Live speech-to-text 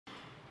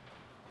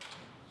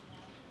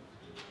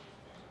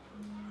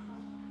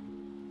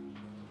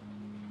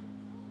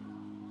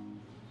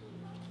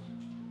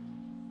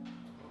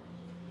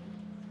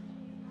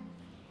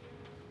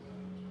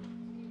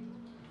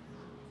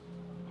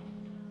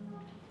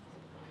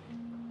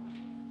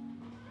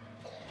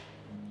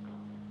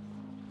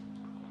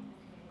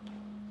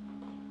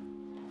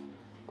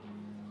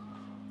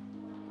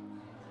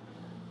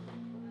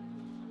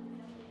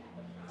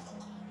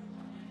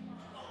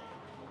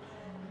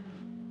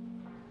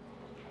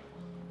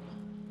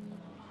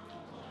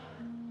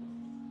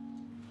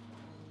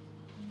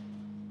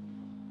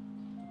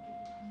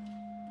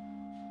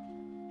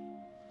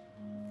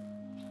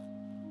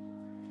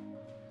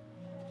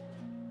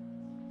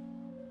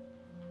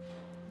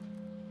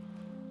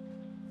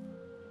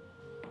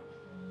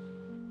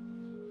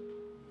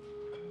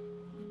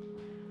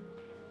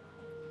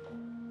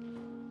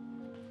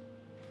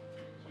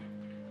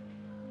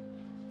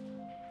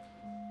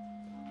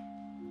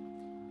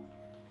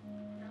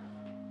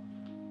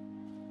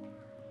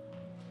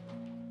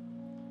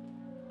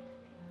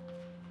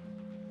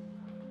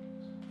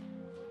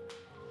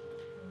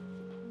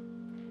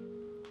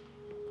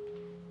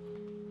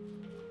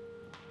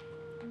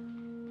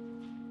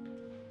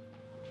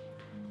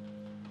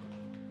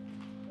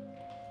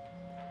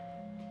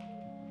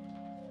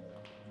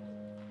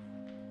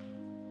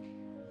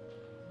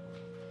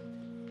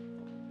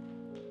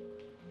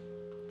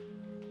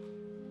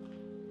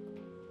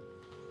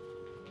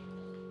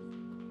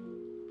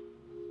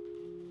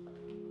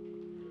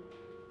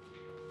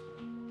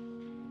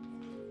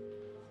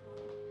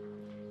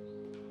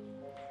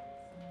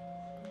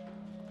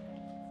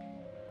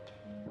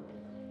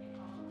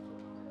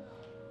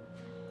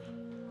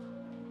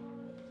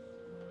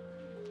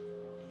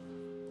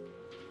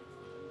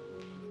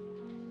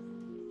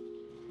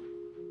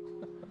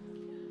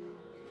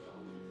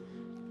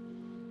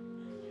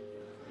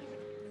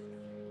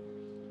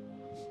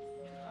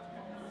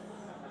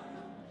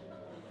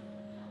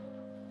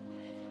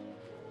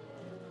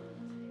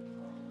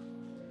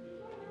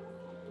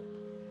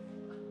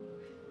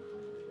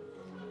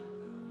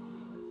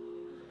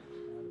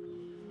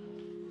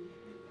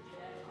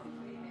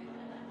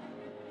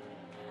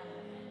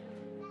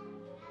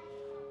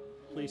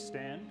Please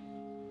stand.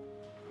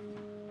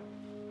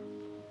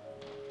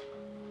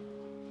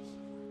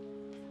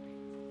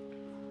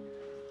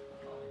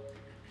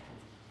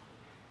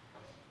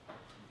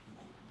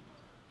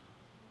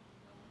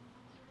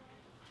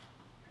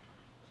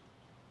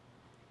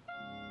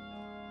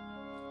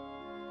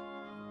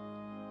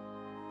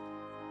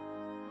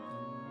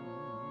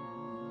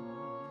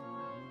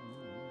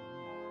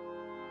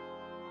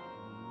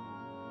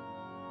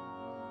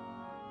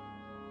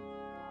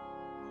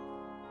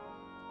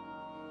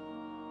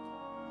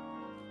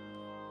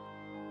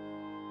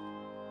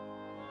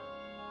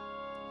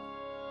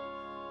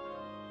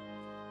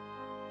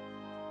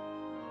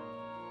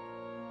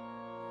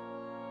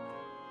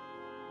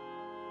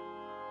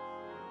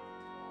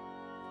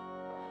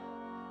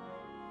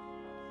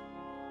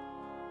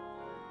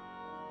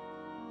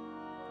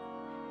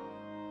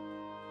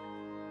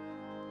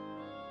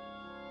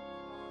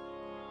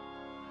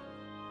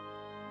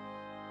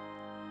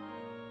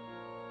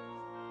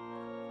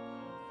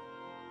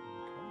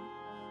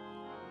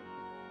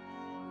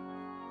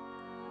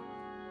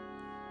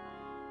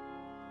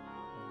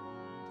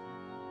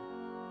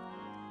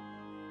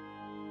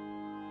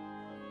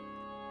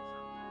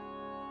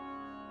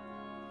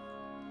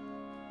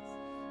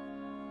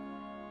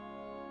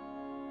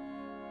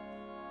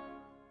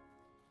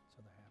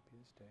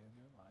 Day of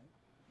your life.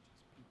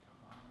 Just be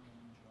calm and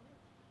enjoy it.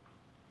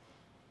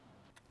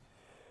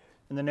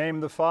 In the name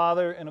of the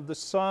Father, and of the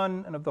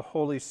Son, and of the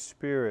Holy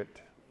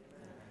Spirit.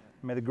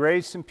 May the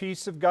grace and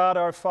peace of God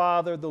our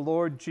Father, the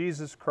Lord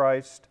Jesus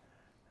Christ,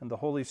 and the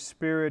Holy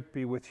Spirit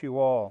be with you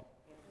all.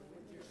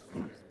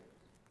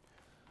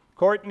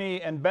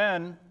 Courtney and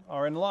Ben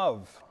are in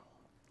love,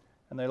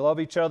 and they love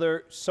each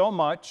other so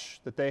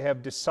much that they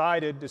have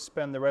decided to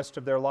spend the rest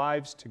of their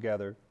lives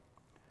together.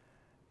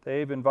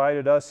 They've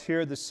invited us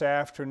here this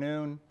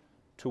afternoon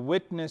to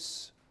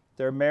witness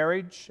their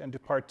marriage and to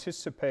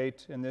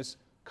participate in this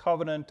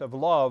covenant of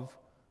love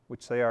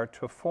which they are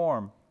to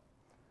form.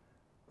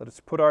 Let us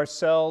put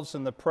ourselves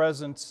in the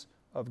presence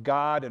of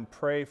God and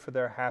pray for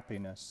their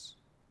happiness.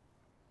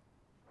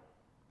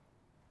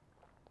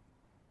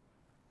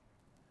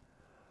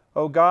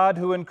 O God,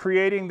 who in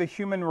creating the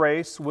human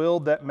race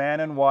willed that man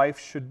and wife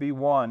should be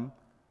one,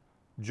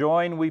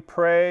 join, we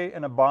pray,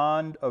 in a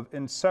bond of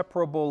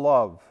inseparable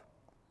love,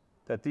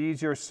 that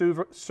these your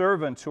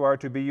servants who are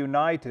to be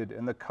united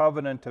in the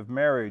covenant of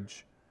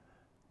marriage,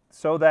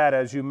 so that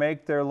as you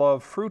make their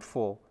love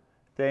fruitful,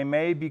 they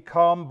may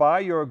become by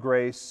your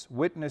grace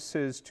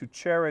witnesses to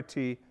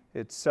charity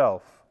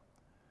itself.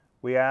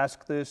 We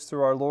ask this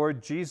through our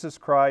Lord Jesus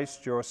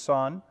Christ, your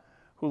Son,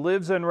 who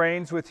lives and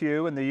reigns with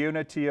you in the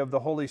unity of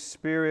the Holy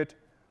Spirit,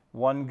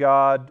 one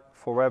God,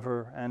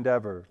 forever and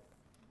ever.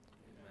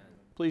 Amen.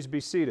 Please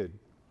be seated.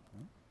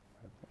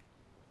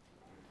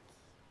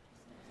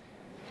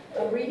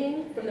 A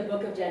reading from the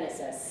book of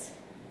Genesis.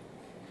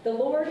 The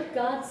Lord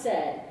God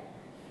said,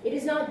 "It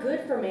is not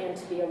good for man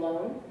to be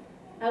alone.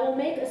 I will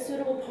make a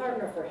suitable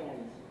partner for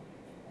him."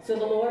 So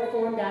the Lord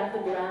formed out of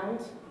the ground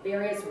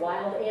various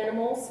wild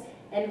animals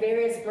and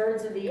various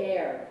birds of the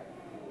air.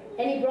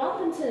 And he brought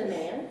them to the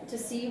man to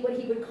see what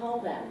he would call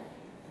them.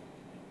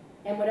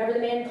 And whatever the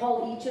man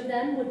called each of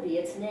them would be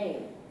its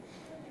name.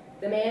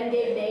 The man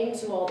gave name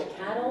to all the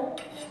cattle,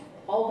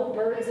 all the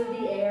birds of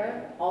the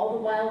air, all the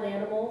wild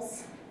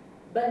animals,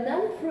 but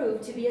none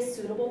proved to be a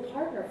suitable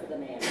partner for the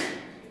man.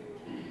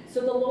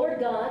 So the Lord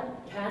God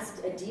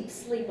cast a deep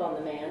sleep on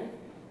the man,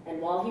 and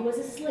while he was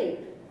asleep,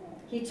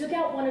 he took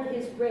out one of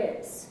his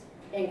ribs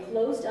and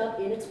closed up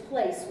in its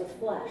place with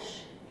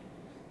flesh.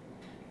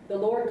 The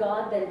Lord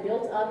God then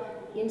built up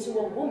into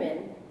a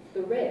woman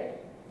the rib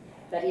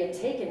that he had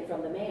taken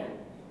from the man.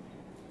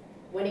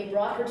 When he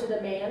brought her to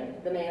the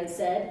man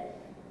said,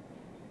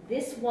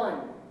 "This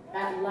one,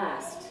 at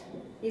last,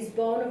 is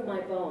bone of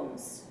my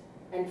bones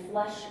and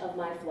flesh of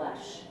my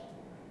flesh.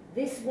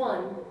 This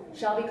one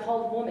shall be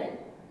called woman,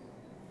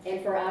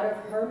 and for out of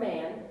her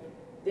man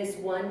this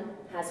one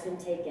has been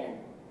taken."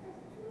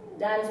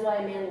 That is why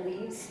a man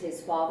leaves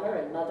his father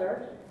and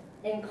mother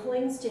and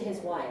clings to his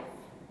wife,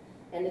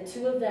 and the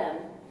two of them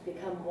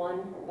become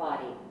one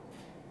body.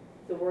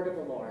 The word of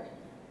the Lord.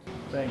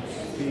 Thanks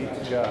be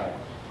to God.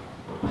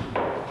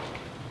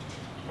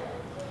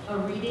 A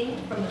reading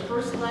from the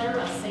first letter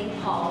of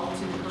St. Paul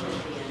to the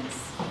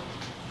Corinthians.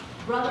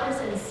 Brothers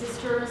and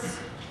sisters,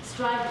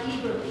 strive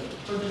eagerly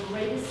for the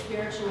greatest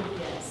spiritual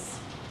gifts.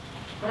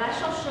 But I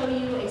shall show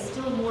you a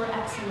still more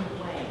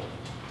excellent way.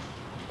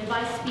 If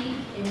I speak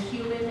in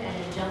human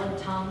and angelic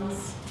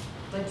tongues,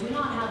 but do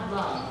not have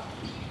love,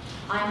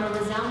 I am a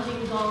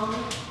resounding gong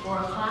or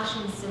a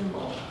clashing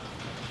cymbal.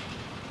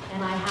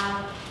 And I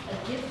have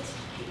a gift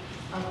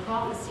of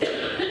prophecy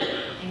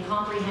and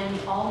comprehend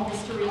all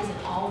mysteries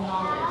and all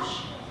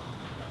knowledge.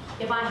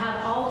 If I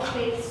have all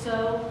faith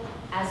so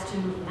as to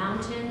move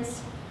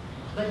mountains,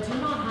 but do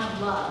not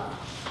have love,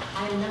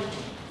 I am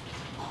nothing.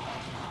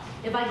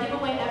 If I give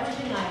away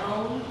everything I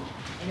own,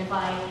 and if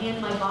I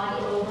hand my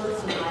body over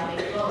so that I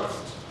may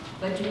boast,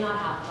 but do not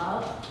have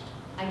love,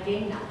 I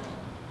gain nothing.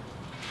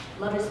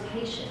 Love is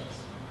patient,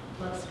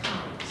 love is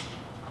kind.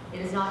 It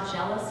is not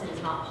jealous, it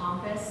is not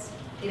pompous,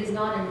 it is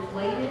not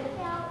inflated,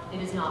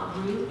 it is not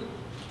rude,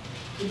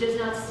 it does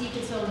not seek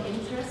its own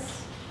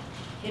interests,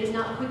 it is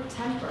not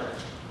quick-tempered,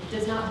 it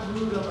does not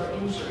brood over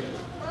injury,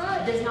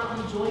 it does not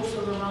rejoice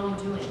over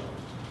wrongdoing,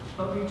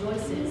 but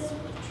rejoices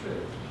with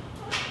truth.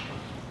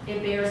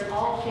 It bears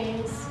all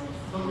things,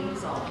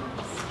 believes all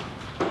things,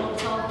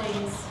 hopes all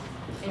things,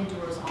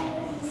 endures all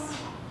things.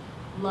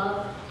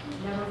 Love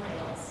never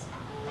fails.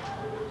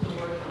 The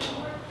word of the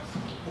Lord.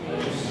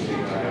 Thanks be to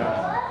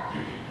God.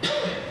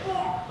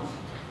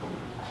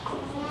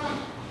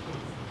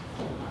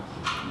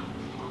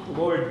 The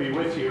Lord be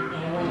with you.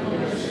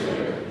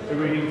 A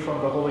reading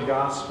from the Holy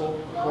Gospel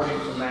according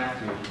to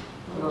Matthew.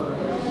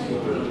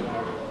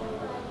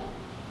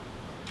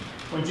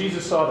 When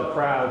Jesus saw the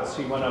crowds,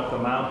 he went up the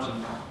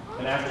mountain,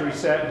 and after he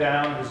sat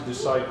down, his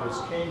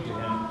disciples came to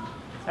him,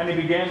 and he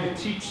began to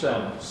teach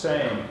them,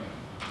 saying,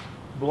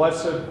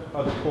 "Blessed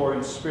are the poor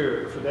in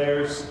spirit, for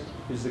theirs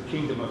is the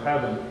kingdom of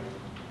heaven.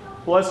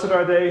 Blessed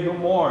are they who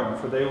mourn,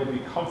 for they will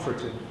be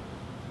comforted.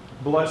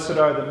 Blessed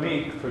are the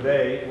meek, for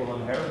they will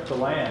inherit the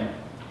land.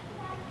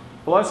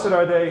 Blessed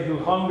are they who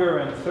hunger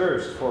and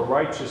thirst for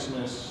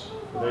righteousness,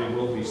 for they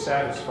will be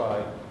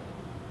satisfied.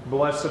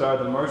 Blessed are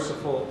the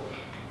merciful,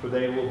 for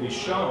they will be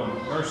shown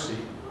mercy.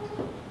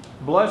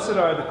 Blessed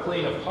are the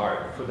clean of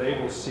heart, for they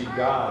will see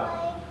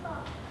God.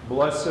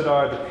 Blessed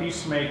are the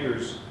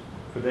peacemakers,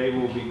 for they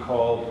will be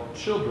called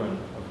children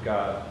of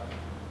God.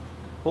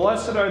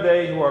 Blessed are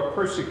they who are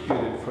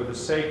persecuted for the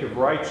sake of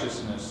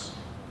righteousness,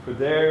 for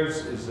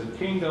theirs is the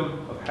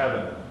kingdom of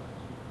heaven.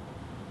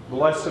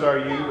 Blessed are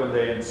you when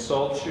they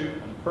insult you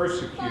and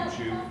persecute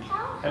you,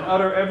 and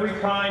utter every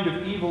kind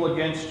of evil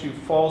against you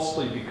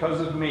falsely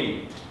because of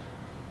me.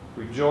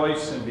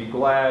 Rejoice and be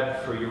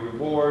glad, for your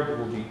reward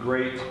will be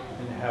great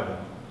in heaven."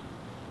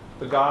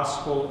 The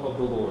Gospel of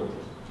the Lord.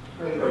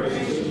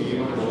 Praise to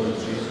you, Lord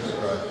Jesus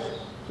Christ.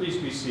 Please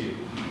be seated.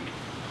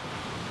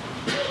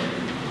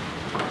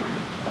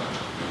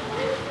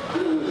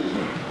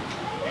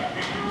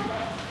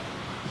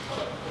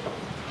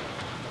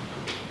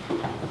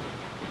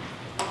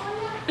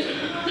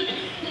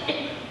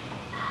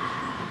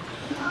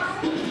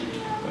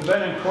 When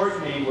Ben and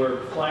Courtney were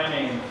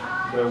planning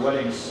their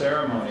wedding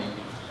ceremony,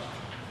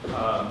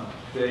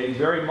 they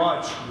very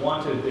much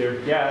wanted their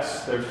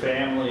guests, their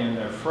family, and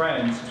their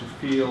friends to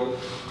feel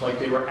like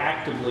they were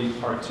actively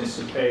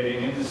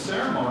participating in the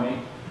ceremony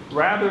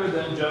rather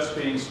than just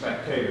being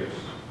spectators.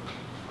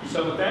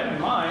 So with that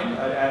in mind,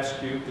 I'd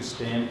ask you to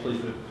stand.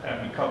 Please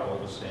have a couple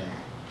to stand.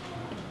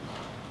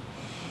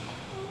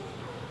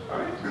 All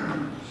right.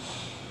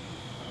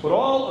 Would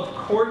all of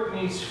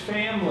Courtney's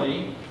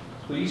family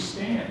please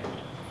stand?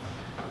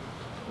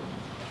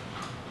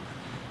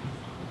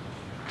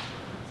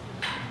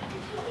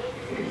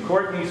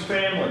 Courtney's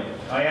family,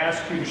 I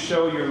ask you to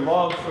show your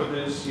love for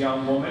this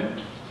young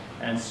woman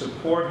and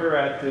support her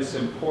at this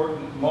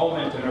important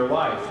moment in her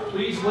life.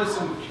 Please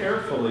listen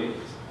carefully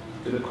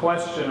to the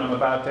question I'm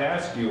about to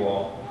ask you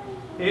all.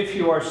 If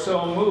you are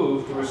so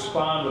moved,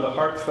 respond with a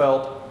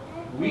heartfelt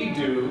 "we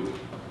do"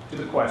 to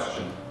the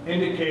question,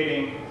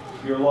 indicating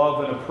your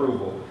love and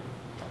approval.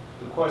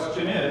 The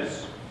question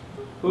is,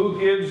 who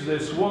gives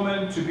this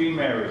woman to be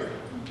married?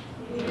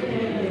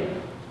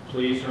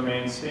 Please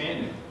remain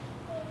standing.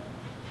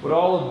 Would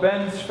all of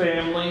Ben's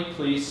family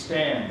please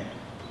stand?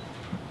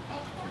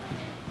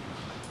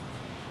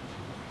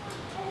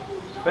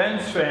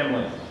 Ben's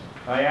family,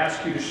 I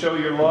ask you to show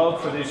your love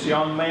for this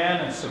young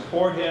man and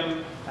support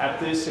him at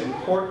this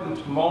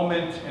important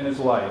moment in his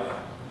life.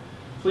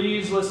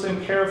 Please listen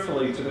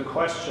carefully to the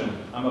question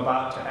I'm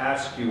about to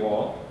ask you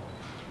all.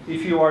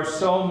 If you are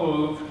so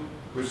moved,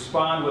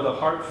 respond with a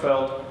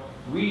heartfelt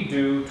 "we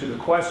do" to the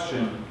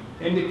question,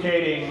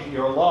 indicating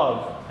your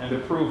love and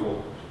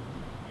approval.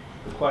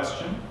 The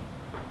question,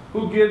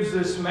 who gives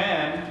this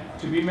man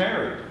to be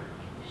married?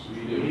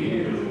 We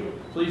do.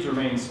 Please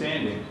remain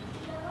standing.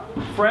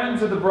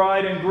 Friends of the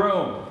bride and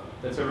groom,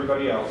 that's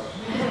everybody else.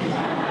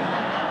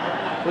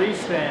 Please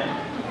stand.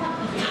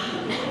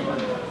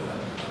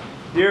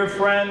 Dear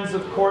friends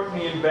of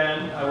Courtney and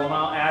Ben, I will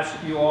now ask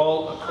you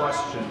all a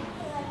question.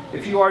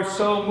 If you are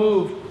so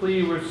moved,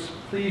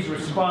 please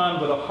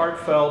respond with a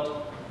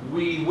heartfelt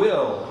 "we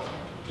will"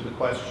 to the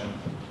question.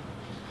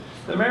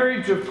 The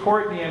marriage of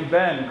Courtney and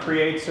Ben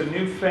creates a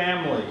new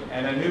family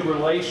and a new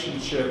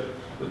relationship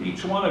with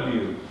each one of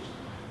you.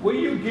 Will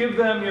you give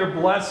them your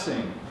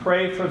blessing,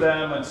 pray for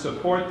them, and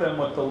support them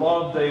with the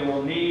love they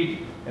will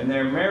need in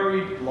their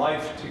married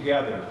life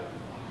together?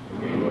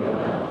 We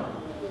will.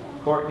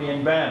 Courtney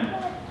and Ben,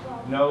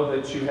 know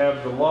that you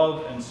have the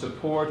love and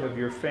support of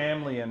your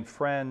family and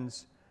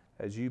friends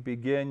as you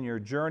begin your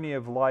journey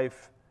of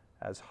life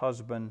as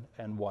husband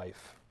and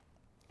wife.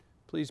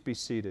 Please be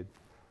seated.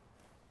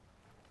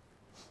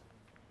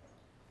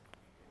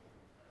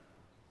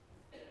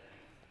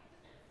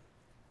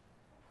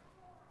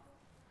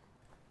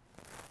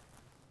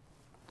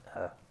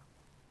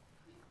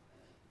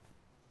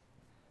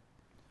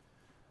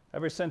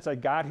 Ever since I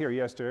got here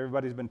yesterday,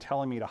 everybody's been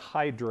telling me to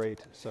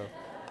hydrate, so.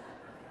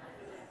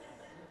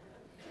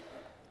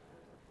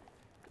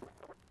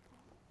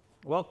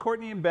 Well,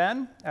 Courtney and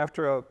Ben,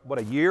 after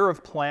a year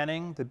of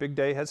planning, the big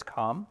day has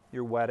come,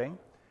 your wedding.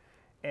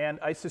 And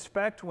I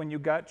suspect when you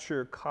got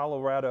your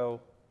Colorado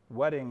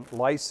wedding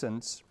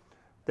license,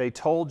 they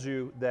told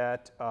you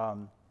that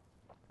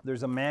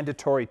there's a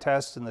mandatory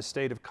test in the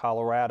state of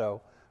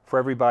Colorado for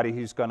everybody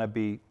who's going to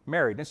be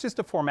married. It's just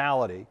a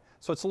formality.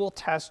 So it's a little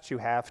test you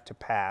have to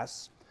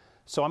pass.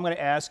 So I'm going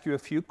to ask you a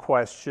few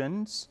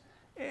questions.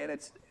 And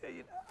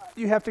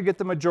you have to get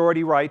the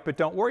majority right, but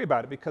don't worry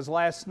about it, because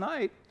last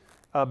night,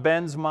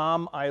 Ben's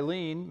mom,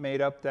 Eileen,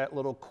 made up that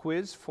little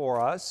quiz for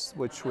us,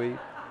 which we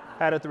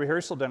had at the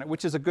rehearsal dinner,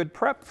 which is a good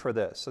prep for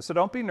this. So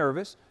don't be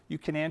nervous. You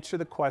can answer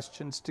the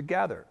questions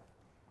together.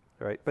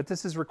 All right? But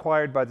this is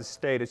required by the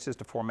state. It's just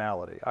a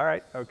formality. All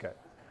right? Okay.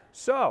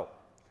 So,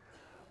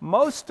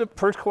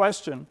 first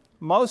question,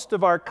 most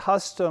of our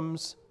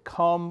customs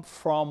come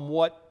from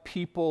what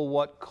people,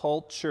 what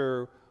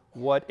culture,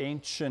 what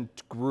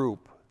ancient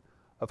group?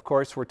 Of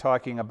course, we're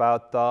talking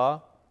about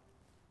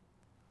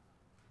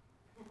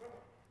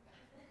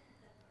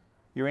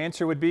Your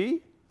answer would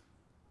be?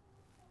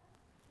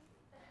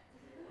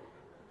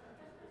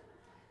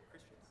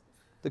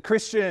 The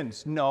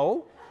Christians.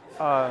 No.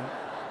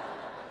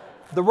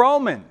 The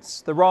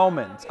Romans. The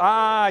Romans.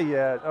 Ah,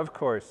 yeah, of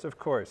course, of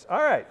course.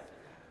 All right.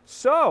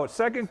 So,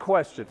 second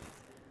question.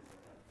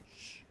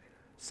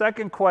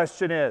 Second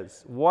question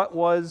is, what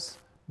was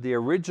the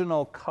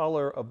original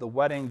color of the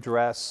wedding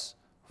dress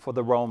for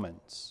the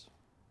Romans?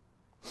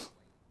 It's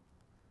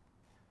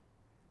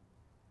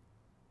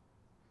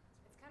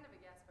kind of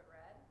a guess, but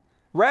red.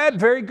 Red,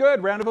 very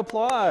good. Round of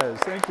applause.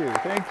 Thank you,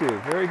 thank you.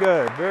 Very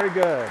good, very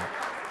good.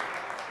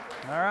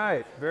 All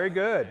right, very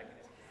good.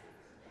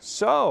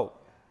 So,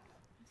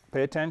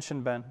 pay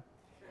attention, Ben.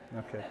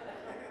 Okay.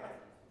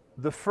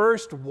 The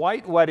first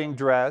white wedding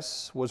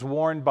dress was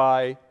worn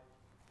by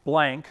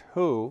blank,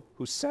 who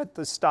set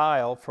the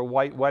style for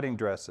white wedding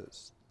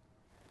dresses?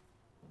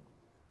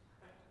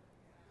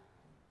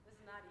 This is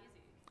not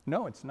easy.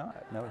 No, it's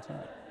not. No, it's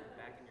not.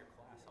 Back in your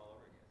class all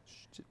over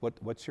again.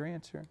 What's your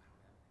answer?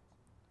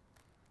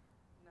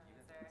 No,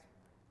 sir.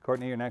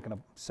 Courtney, you're not going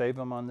to save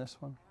them on this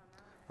one?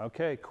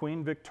 Okay,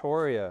 Queen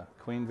Victoria.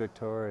 Queen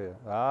Victoria.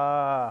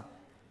 Ah,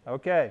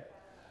 okay.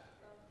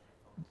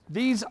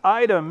 These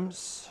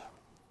items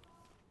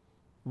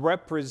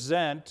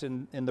represent,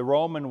 in the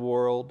Roman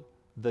world,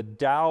 the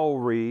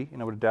dowry. You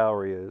know what a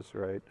dowry is,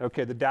 right?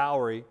 Okay, the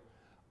dowry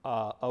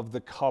of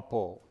the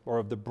couple or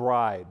of the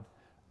bride.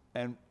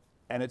 And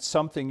it's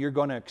something you're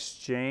going to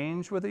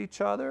exchange with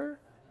each other.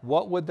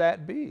 What would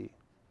that be? Rings.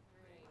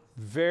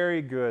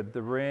 Very good,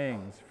 the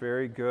rings.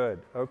 Very good.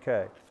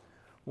 Okay.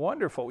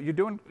 Wonderful. You're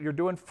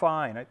doing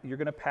fine. You're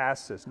going to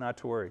pass this, not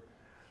to worry.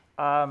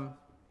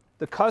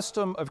 The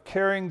custom of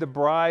carrying the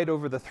bride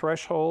over the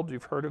threshold,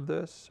 you've heard of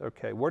this?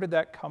 Okay, where did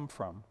that come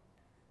from?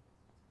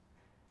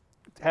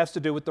 It has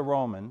to do with the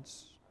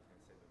Romans.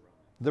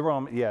 The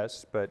Romans,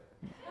 yes, but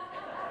do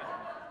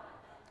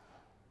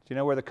you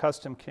know where the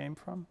custom came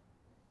from?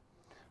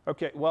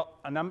 Okay, well,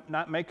 and I'm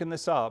not making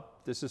this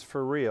up. This is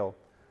for real.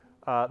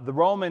 The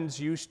Romans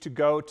used to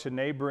go to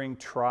neighboring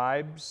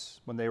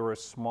tribes when they were a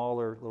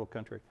smaller little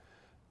country.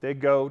 They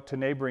go to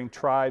neighboring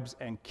tribes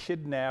and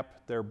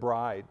kidnap their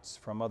brides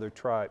from other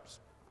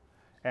tribes.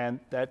 And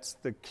that's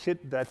the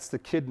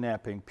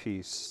kidnapping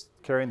piece,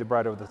 carrying the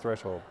bride over the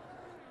threshold.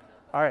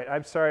 All right,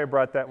 I'm sorry I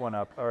brought that one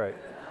up. All right.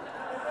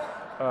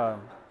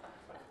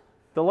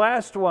 The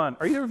last one,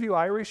 are either of you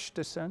Irish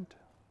descent?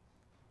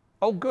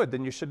 Oh, good,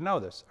 then you should know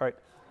this. All right.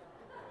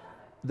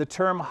 The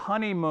term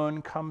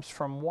honeymoon comes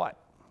from what?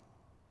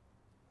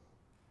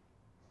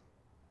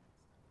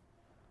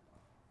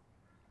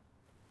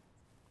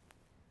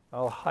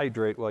 I'll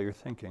hydrate while you're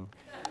thinking.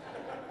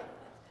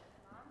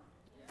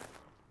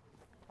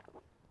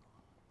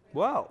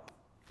 Well,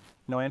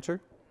 no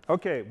answer?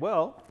 Okay,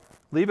 well,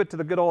 leave it to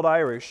the good old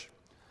Irish.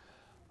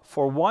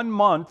 For 1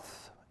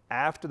 month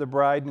after the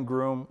bride and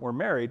groom were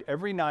married,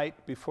 every night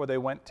before they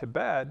went to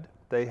bed,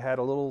 they had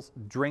a little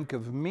drink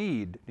of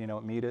mead. You know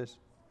what mead is?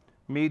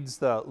 Mead's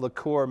the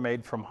liqueur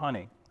made from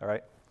honey, all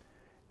right?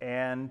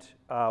 And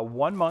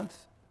 1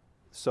 month,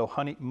 so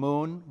honey,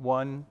 moon,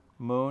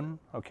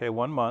 okay,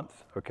 1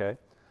 month, okay.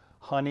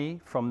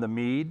 Honey from the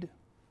mead,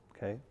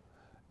 okay.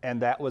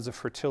 And that was a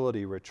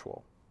fertility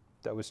ritual.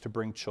 That was to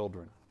bring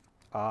children.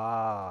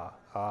 Okay.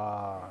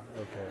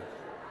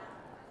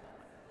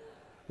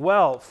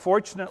 Well,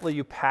 fortunately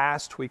you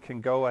passed. We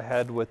can go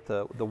ahead with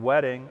the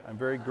wedding. I'm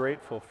very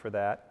grateful for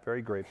that,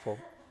 very grateful.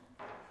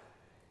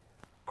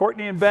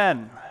 Courtney and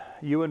Ben,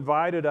 you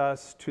invited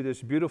us to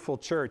this beautiful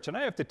church. And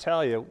I have to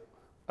tell you,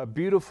 a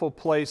beautiful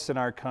place in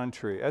our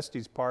country.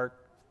 Estes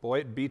Park, boy,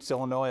 it beats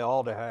Illinois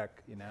all to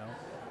heck, you know.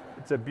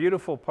 It's a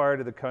beautiful part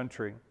of the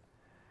country.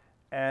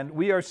 And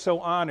we are so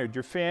honored,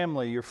 your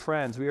family, your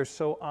friends, we are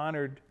so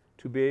honored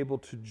to be able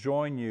to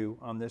join you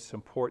on this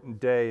important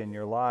day in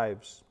your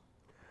lives.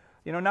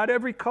 You know, not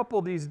every couple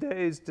these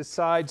days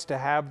decides to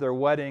have their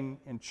wedding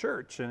in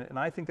church, and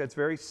I think that's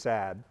very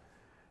sad.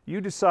 You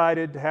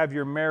decided to have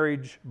your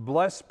marriage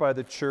blessed by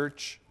the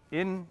church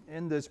in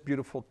this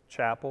beautiful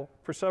chapel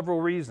for several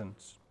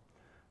reasons.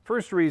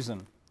 First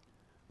reason,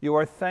 you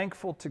are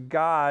thankful to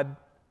God,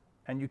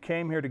 and you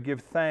came here to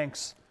give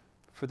thanks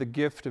for the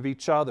gift of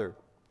each other.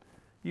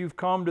 You've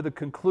come to the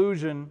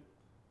conclusion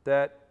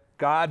that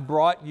God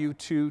brought you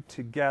two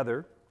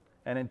together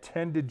and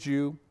intended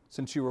you,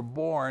 since you were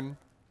born,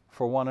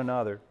 for one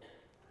another.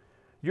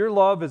 Your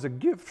love is a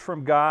gift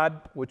from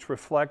God, which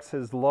reflects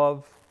His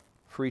love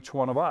for each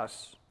one of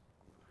us.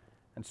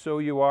 And so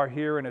you are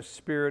here in a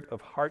spirit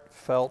of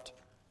heartfelt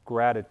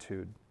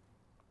gratitude.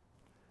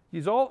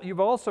 You've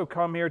also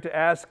come here to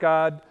ask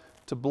God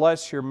to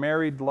bless your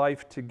married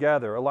life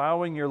together,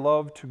 allowing your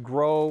love to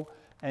grow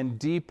and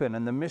deepen,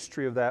 and the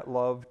mystery of that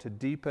love to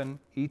deepen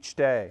each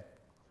day.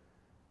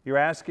 You're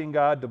asking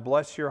God to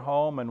bless your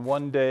home and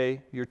one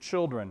day your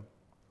children,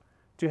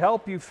 to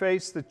help you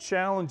face the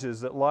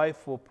challenges that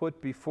life will put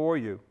before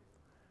you.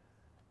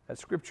 As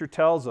Scripture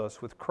tells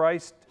us, with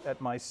Christ at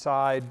my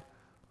side,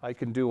 I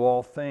can do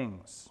all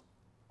things.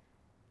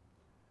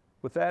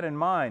 With that in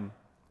mind,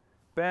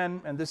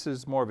 Ben, and this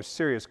is more of a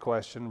serious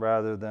question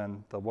rather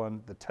than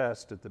the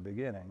test at the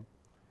beginning.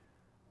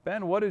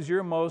 Ben, what is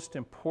your most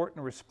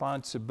important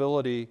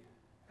responsibility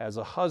as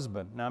a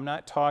husband? Now, I'm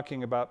not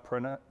talking about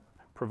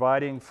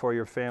providing for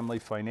your family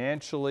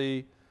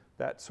financially,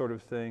 that sort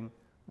of thing.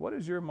 What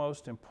is your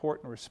most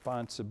important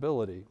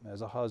responsibility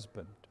as a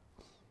husband?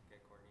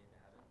 Get Courtney into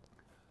heaven.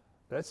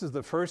 This is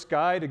the first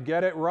guy to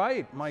get it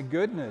right. My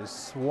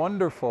goodness.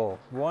 Wonderful,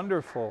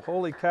 wonderful.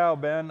 Holy cow,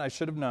 Ben, I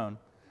should have known.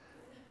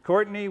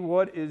 Courtney,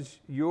 what is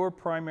your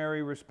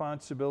primary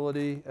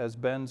responsibility as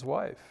Ben's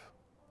wife?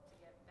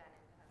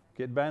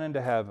 Get Ben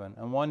into heaven.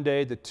 And one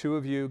day the two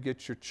of you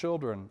get your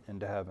children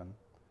into heaven.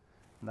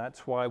 And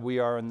that's why we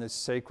are in this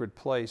sacred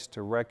place,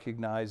 to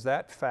recognize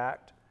that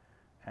fact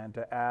and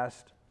to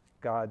ask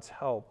God's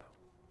help.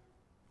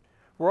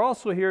 We're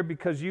also here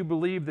because you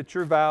believe that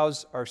your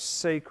vows are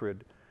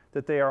sacred,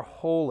 that they are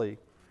holy,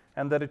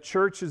 and that a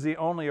church is the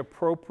only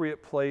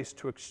appropriate place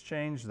to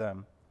exchange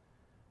them.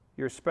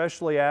 You're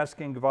especially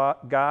asking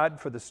God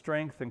for the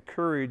strength and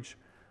courage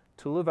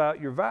to live out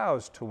your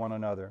vows to one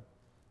another.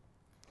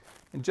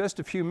 In just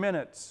a few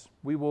minutes,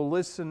 we will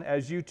listen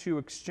as you two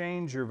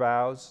exchange your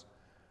vows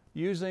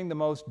using the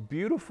most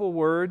beautiful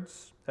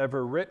words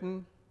ever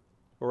written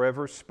or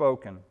ever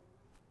spoken.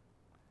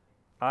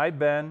 I,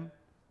 Ben,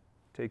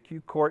 take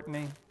you,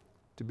 Courtney,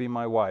 to be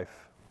my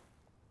wife.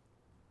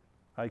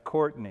 I,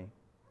 Courtney,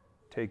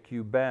 take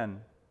you,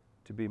 Ben,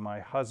 to be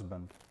my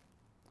husband.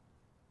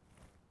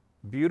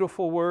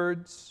 Beautiful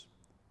words,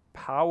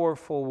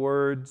 powerful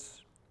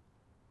words,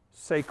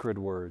 sacred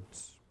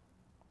words.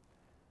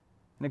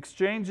 In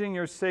exchanging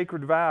your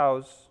sacred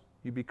vows,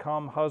 you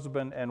become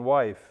husband and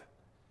wife.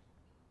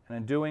 And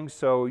in doing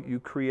so,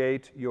 you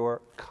create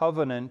your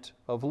covenant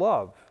of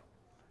love.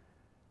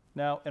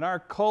 Now, in our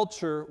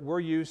culture,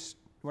 we're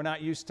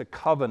not used to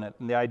covenant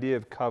and the idea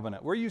of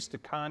covenant. We're used to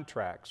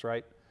contracts,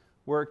 right?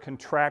 We're a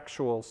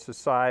contractual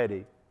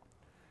society.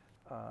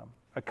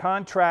 A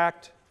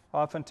contract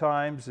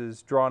oftentimes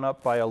is drawn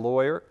up by a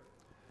lawyer.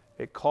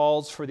 It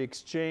calls for the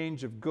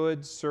exchange of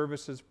goods,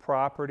 services,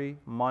 property,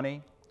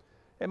 money.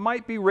 It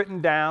might be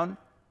written down,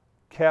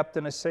 kept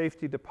in a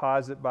safety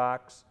deposit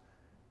box,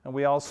 and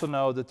we also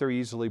know that they're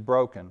easily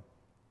broken.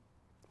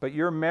 But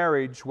your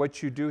marriage,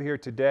 what you do here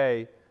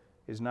today,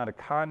 is not a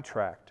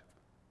contract.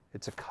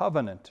 It's a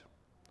covenant.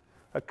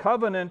 A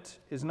covenant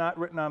is not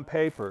written on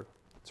paper.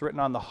 It's written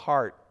on the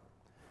heart.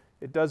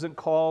 It doesn't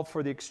call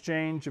for the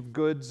exchange of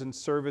goods and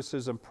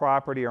services and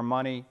property or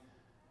money.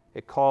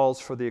 It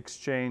calls for the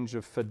exchange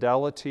of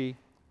fidelity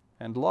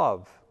and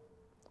love.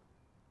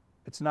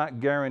 It's not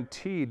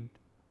guaranteed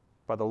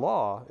by the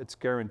law. It's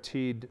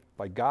guaranteed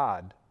by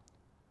God.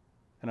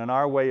 And in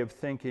our way of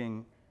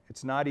thinking,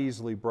 it's not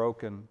easily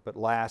broken, but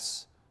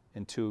lasts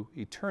into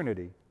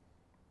eternity.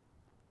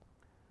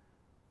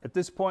 At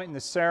this point in the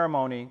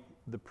ceremony,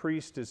 the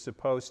priest is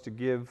supposed to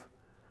give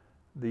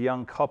the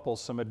young couple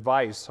some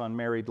advice on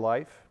married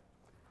life,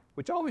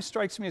 which always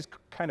strikes me as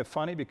kind of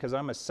funny because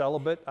I'm a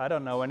celibate. I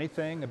don't know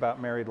anything about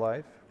married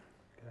life.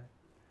 Okay.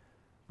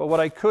 But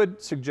what I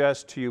could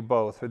suggest to you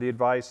both, or the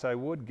advice I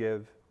would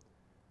give,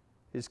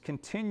 is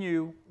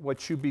continue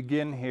what you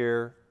begin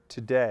here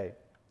today.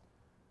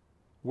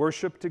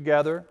 Worship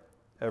together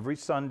every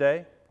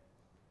Sunday.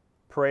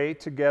 Pray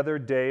together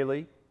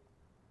daily.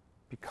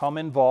 Become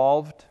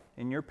involved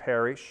in your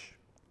parish.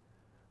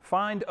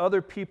 Find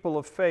other people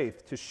of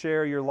faith to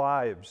share your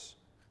lives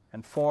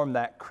and form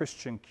that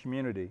Christian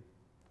community.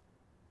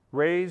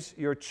 Raise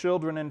your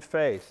children in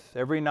faith.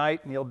 Every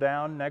night, kneel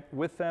down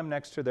with them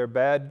next to their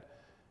bed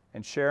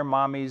and share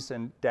mommy's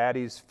and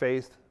daddy's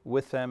faith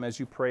with them as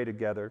you pray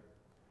together.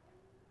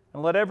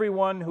 And let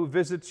everyone who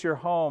visits your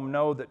home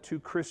know that two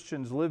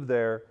Christians live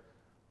there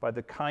by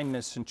the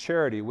kindness and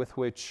charity with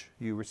which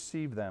you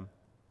receive them.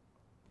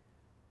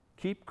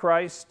 Keep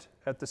Christ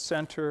at the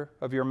center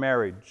of your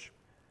marriage.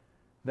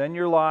 Then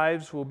your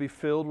lives will be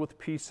filled with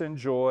peace and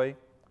joy,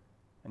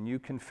 and you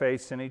can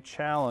face any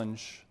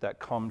challenge that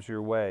comes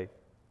your way.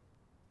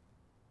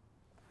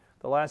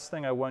 The last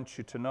thing I want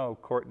you to know,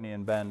 Courtney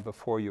and Ben,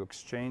 before you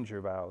exchange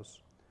your vows,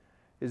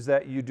 is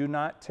that you do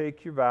not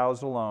take your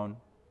vows alone.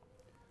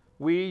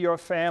 We, your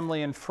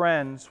family and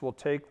friends, will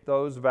take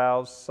those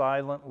vows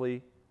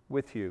silently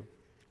with you.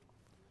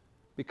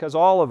 Because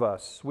all of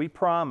us, we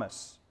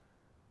promise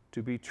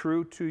to be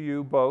true to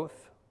you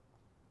both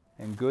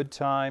in good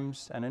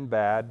times and in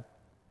bad,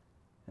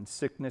 in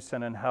sickness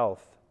and in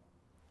health.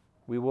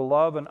 We will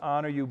love and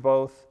honor you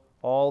both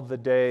all the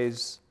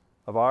days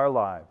of our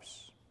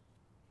lives.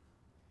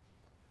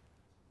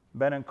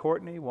 Ben and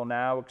Courtney will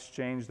now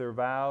exchange their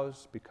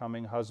vows,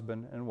 becoming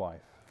husband and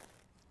wife.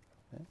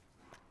 Okay.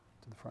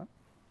 To the front.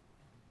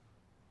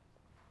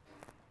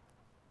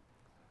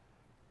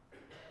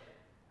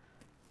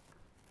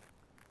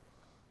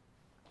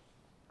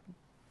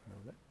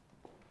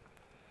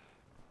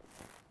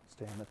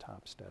 Stay on the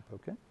top step,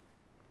 okay?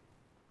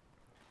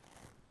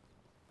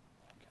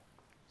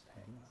 Just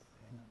hang on.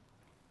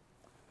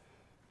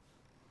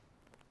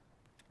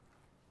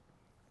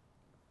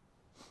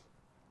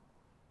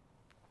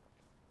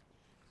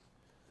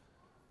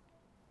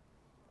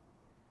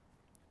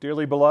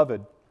 Dearly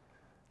beloved,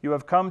 you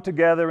have come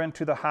together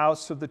into the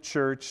house of the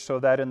church so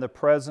that in the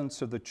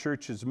presence of the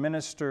church's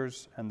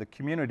ministers and the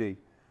community,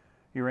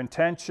 your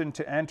intention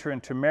to enter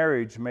into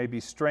marriage may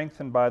be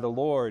strengthened by the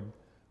Lord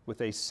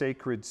with a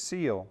sacred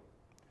seal.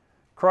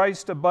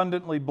 Christ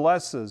abundantly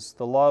blesses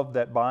the love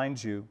that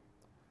binds you.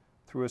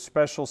 Through a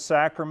special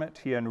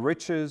sacrament, he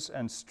enriches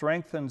and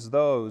strengthens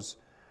those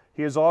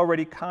he has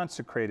already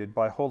consecrated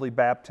by holy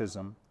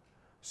baptism,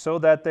 so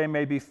that they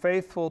may be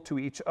faithful to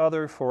each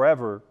other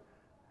forever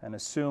and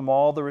assume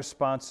all the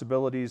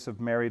responsibilities of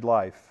married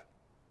life.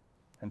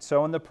 And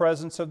so in the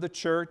presence of the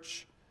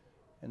church,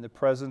 in the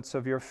presence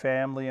of your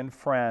family and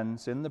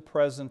friends, in the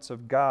presence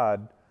of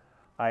God,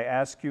 I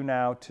ask you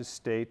now to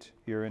state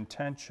your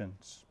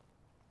intentions.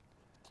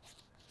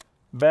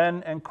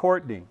 Ben and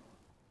Courtney,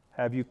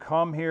 have you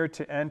come here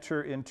to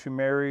enter into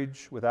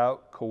marriage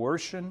without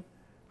coercion,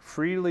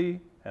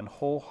 freely and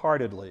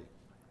wholeheartedly?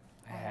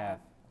 I have.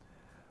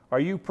 Are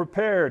you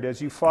prepared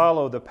as you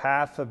follow the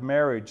path of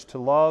marriage to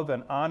love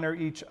and honor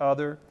each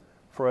other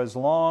for as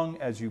long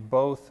as you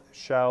both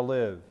shall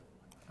live?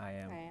 I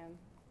am.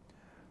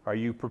 Are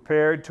you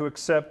prepared to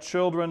accept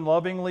children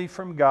lovingly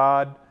from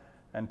God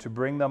and to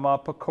bring them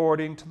up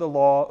according to the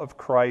law of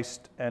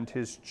Christ and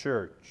His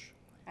church?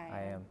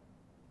 I am.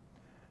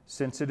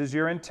 Since it is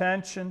your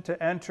intention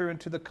to enter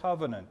into the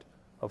covenant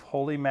of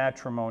holy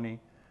matrimony,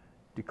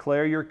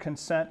 declare your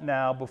consent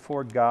now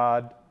before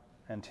God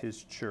and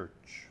His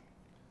church.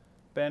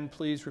 Ben,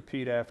 please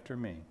repeat after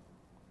me.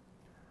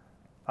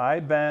 I,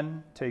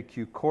 Ben, take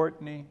you,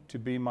 Courtney, to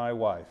be my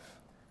wife.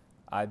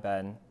 I,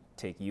 Ben,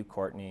 take you,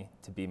 Courtney,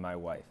 to be my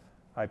wife.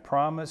 I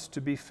promise to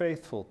be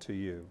faithful to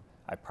you.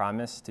 I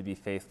promise to be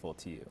faithful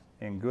to you.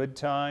 In good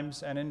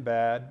times and in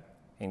bad.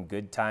 In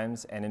good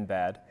times and in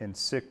bad. In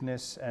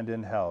sickness and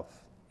in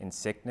health. In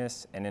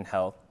sickness and in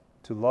health.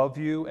 To love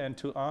you and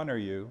to honor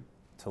you.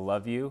 To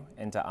love you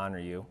and to honor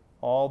you.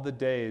 All the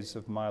days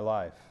of my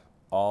life.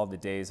 All the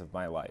days of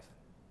my life.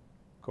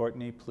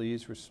 Courtney,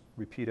 please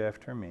repeat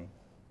after me.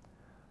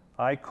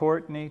 I,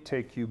 Courtney,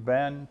 take you,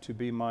 Ben, to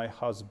be my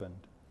husband.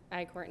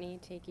 I, Courtney,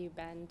 take you,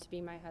 Ben, to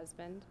be my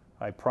husband.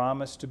 I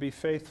promise to be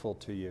faithful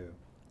to you.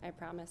 I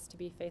promise to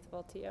be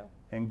faithful to you.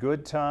 In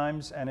good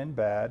times and in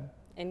bad.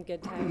 In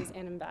good times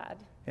and in bad.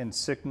 In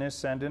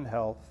sickness and in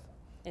health.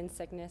 In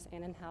sickness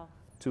and in health.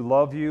 To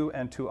love you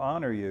and to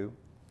honor you.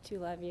 To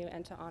love you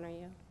and to honor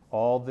you.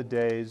 All the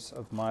days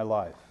of my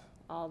life.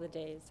 All the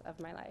days of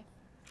my life.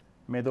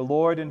 May the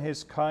Lord in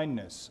His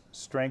kindness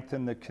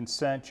strengthen the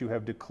consent you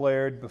have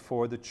declared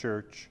before the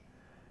church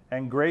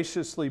and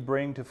graciously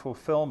bring to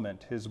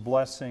fulfillment His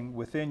blessing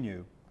within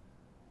you.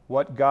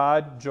 What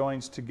God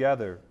joins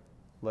together,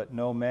 let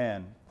no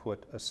man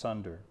put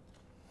asunder.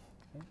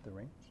 Okay, the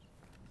rings.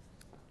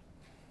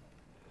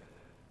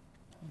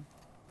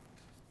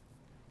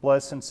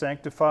 Bless and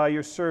sanctify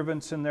your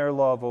servants in their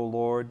love, O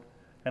Lord,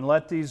 and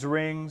let these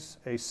rings,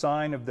 a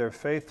sign of their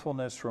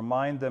faithfulness,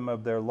 remind them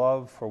of their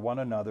love for one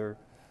another.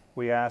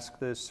 We ask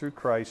this through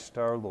Christ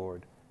our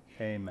Lord.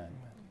 Amen.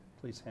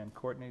 Please hand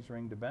Courtney's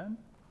ring to Ben.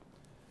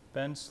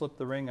 Ben, slip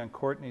the ring on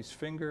Courtney's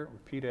finger.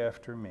 Repeat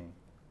after me.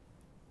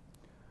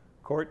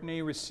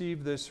 Courtney,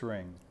 receive this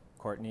ring.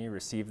 Courtney,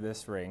 receive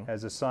this ring.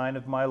 As a sign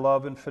of my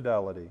love and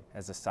fidelity.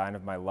 As a sign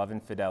of my love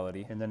and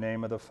fidelity. In the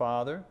name of the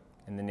Father.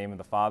 In the name of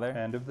the Father.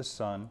 And of the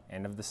Son.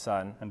 And of the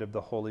Son. And of the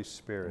Holy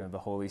Spirit. And of the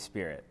Holy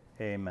Spirit.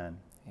 Amen.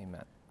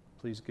 Amen.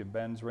 Please give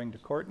Ben's ring to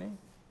Courtney.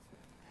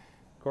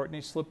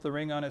 Courtney, slip the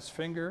ring on his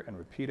finger and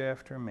repeat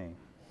after me.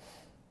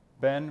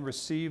 Ben,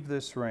 receive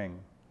this ring.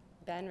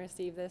 Ben,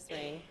 receive this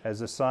ring. As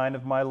a sign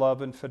of my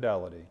love and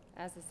fidelity.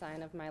 As a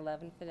sign of my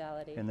love and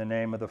fidelity. In the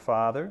name of the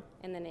Father.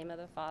 In the name of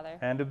the Father.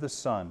 And of the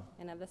Son.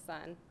 And of the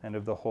Son. And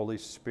of the Holy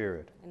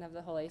Spirit. And of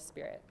the Holy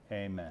Spirit.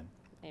 Amen.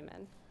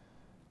 Amen.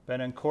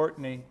 Ben and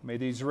Courtney, may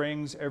these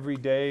rings every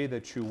day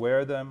that you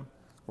wear them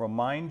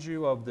remind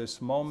you of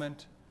this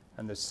moment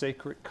and the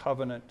sacred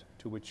covenant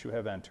to which you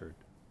have entered.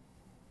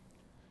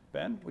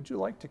 Ben, would you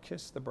like to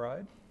kiss the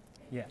bride?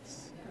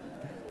 Yes.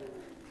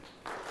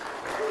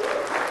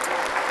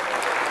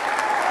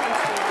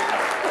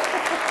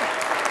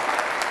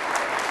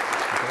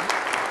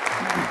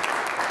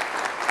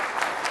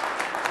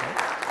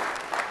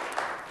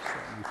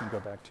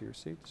 your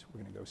seats.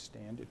 We're going to go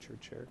stand at your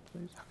chair,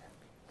 please.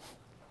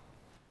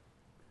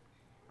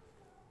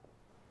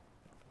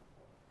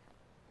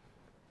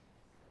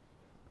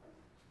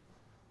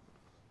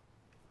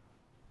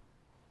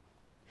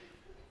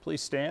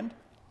 Please stand.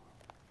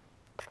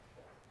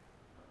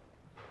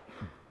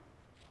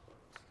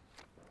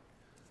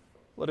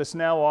 Let us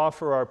now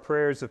offer our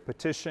prayers of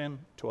petition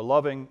to a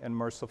loving and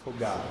merciful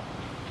God.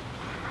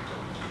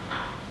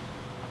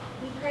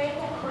 We pray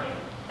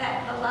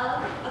that the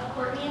love of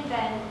Courtney and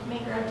Ben may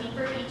grow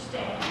deeper each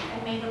day,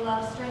 and may the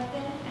love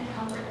strengthen and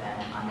comfort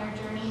them on their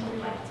journey through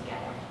life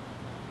together.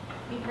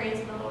 We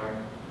praise the Lord.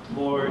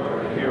 Lord,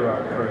 hear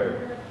our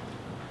prayer.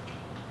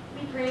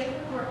 We pray for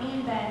Courtney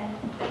and Ben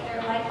that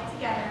their life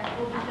together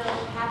will be filled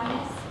with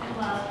happiness and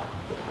love,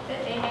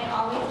 that they may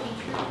always be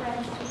true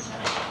friends to each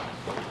other,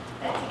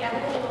 that together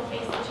they will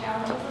face the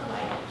challenges of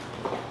life.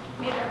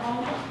 May their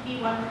home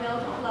be one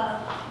filled with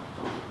love.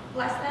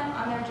 Bless them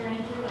on their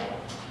journey through life.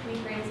 We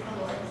praise the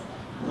Lord.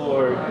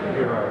 Lord,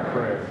 hear our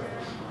prayer.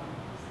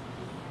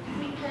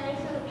 We pray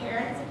for the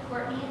parents of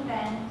Courtney and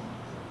Ben,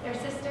 their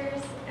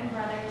sisters and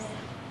brothers,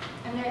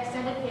 and their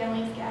extended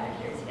families gathered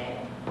here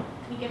today.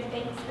 We give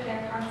thanks for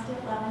their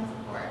constant love and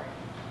support.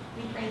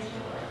 We praise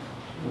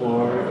the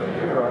Lord. Lord,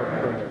 hear our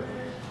prayer.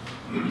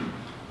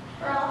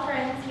 For all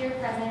friends here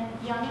present,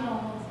 young and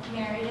old,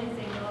 married and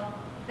single,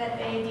 that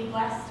they be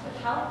blessed with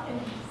health and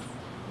peace.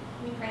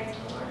 We praise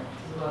the Lord.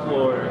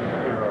 Lord,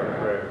 hear our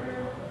prayer.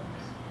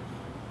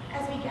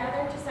 As we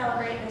gather to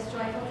celebrate this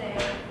joyful day,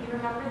 we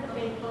remember the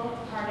faithful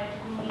departed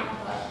whom we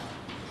have loved.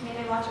 May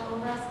they watch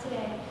over us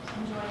today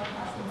and join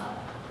us in love.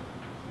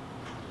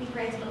 We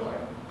praise the Lord.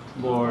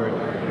 Lord,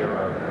 hear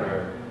our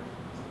prayer.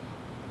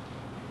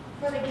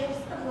 For the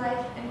gifts of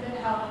life and good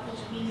health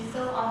which we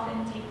so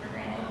often take for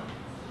granted,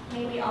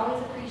 may we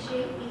always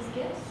appreciate these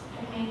gifts,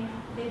 and may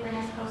they bring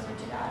us closer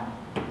to God.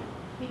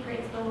 We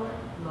praise the Lord.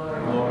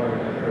 Lord,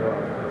 hear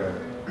our prayer.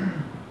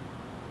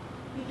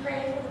 We pray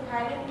for the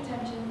private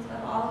intentions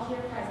of all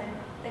here present,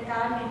 that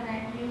God may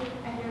grant you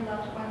and your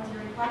loved ones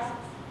your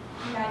requests,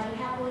 and guide you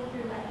happily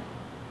through life.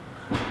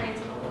 We praise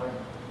the Lord.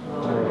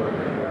 Lord,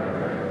 hear our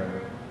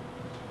prayer.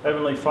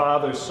 Heavenly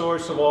Father,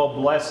 source of all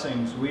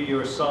blessings, we,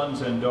 your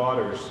sons and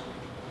daughters,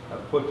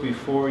 have put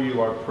before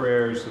you our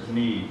prayers of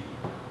need.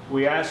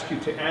 We ask you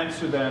to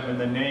answer them in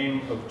the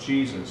name of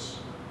Jesus,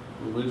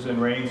 who lives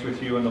and reigns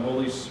with you in the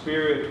Holy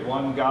Spirit,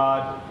 one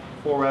God,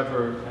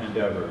 forever and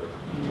ever.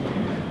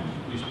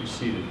 Please be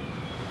seated.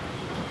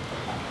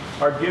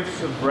 Our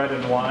gifts of bread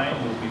and wine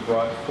will be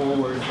brought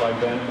forward by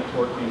Ben and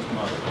Courtney's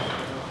mother.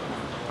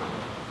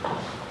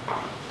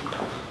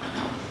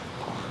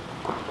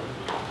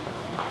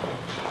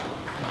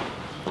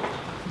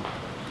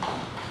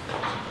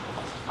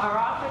 Our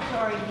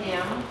offertory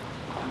hymn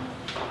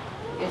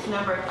is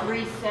number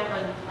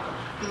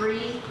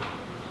 373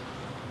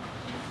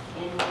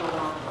 in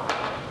your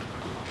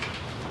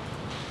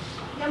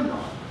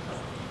hymnal.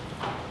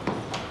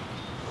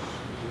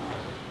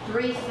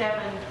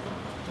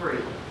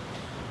 373.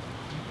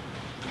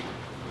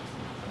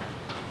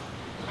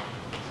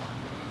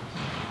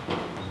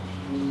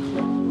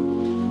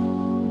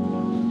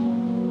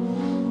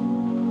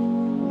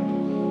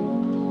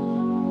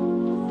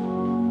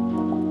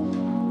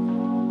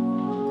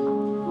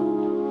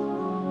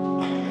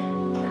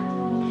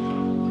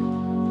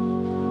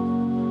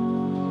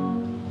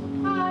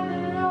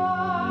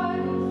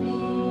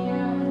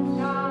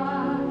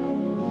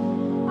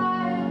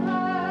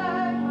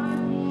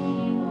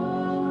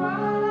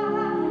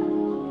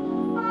 Cry.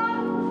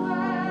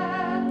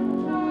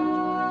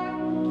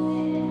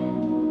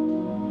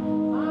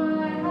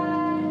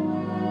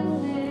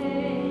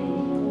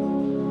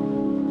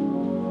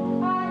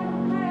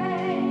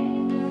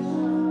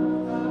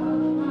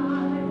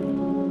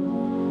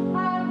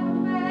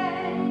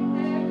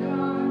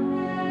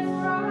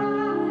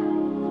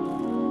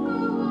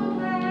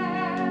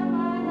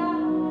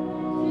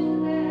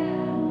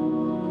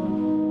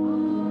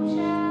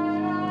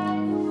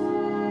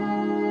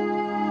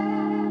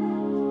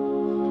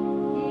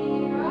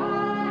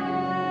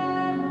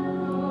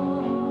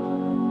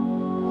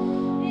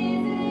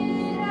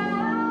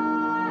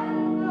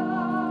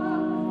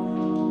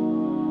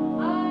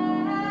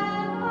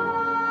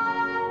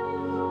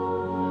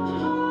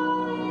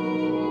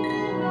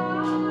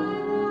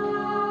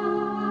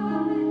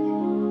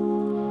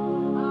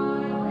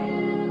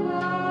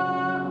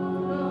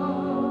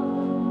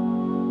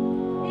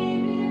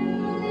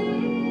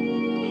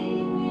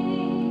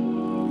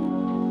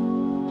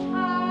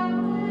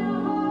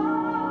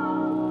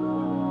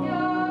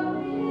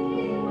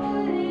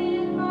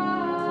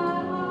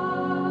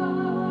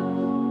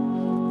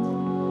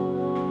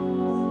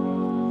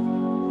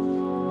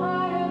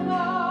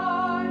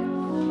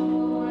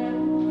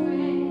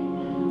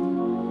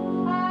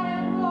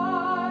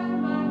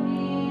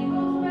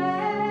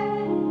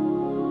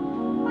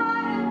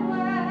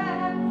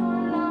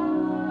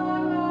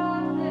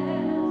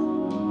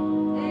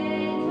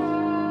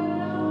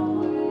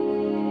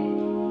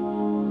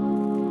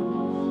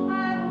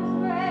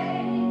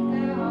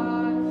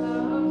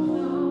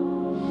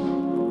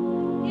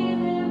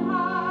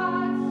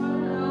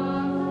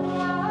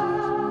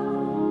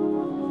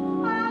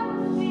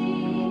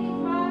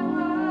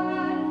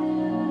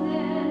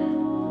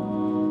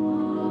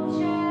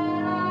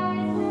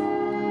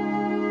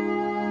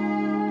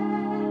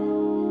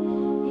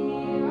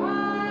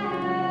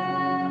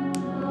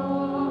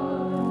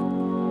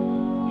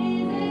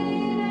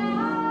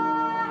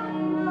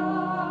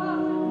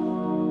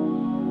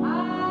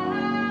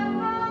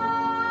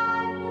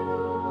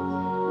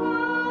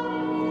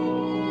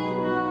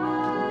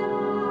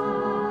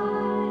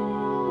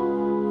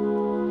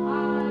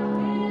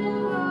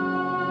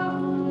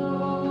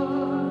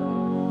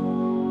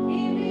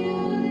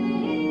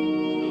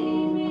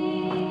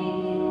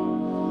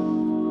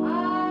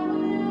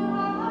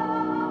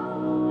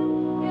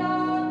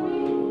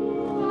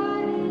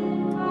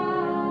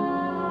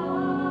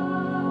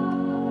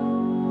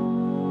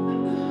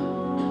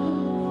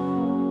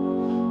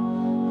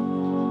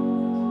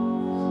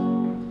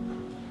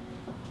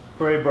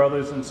 Pray,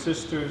 brothers and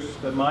sisters,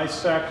 that my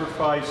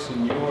sacrifice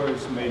and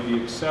yours may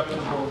be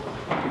acceptable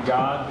to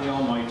God the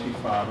Almighty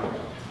Father.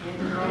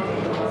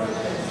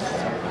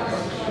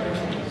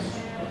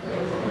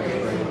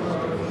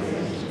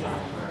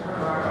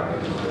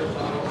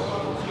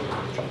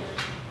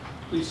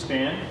 Please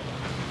stand.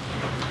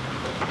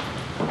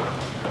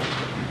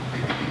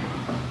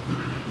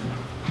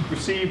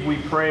 Receive, we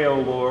pray,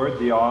 O Lord,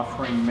 the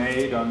offering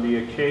made on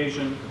the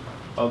occasion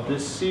of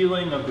this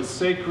sealing of the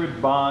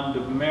sacred bond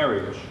of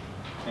marriage.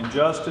 And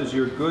just as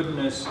your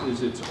goodness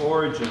is its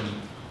origin,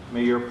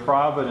 may your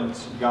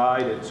providence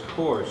guide its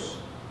course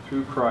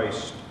through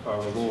Christ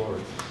our Lord.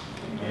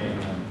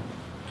 Amen.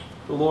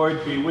 The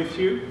Lord be with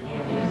you.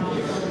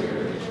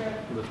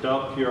 Lift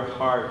up your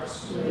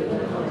hearts.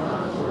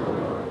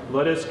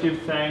 Let us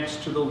give thanks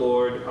to the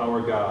Lord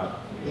our God.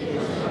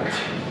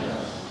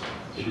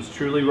 It is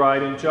truly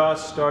right and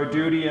just, our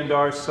duty and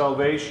our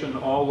salvation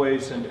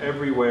always and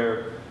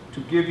everywhere, to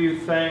give you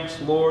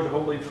thanks, Lord,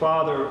 Holy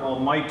Father,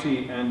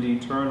 Almighty and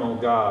eternal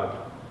God.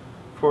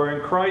 For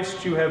in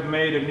Christ you have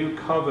made a new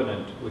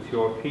covenant with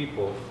your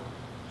people,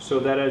 so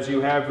that as you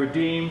have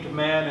redeemed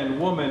man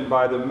and woman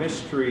by the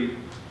mystery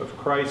of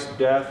Christ's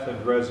death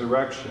and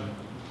resurrection,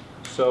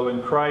 so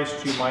in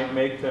Christ you might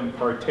make them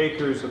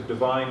partakers of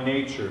divine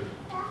nature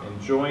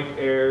and joint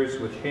heirs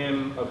with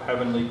him of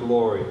heavenly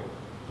glory.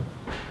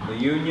 In the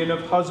union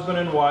of husband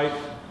and wife,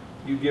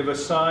 you give a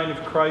sign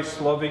of Christ's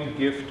loving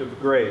gift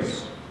of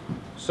grace,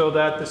 so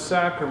that the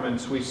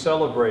sacraments we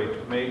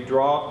celebrate might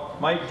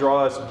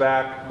draw us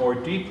back more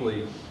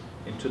deeply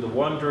into the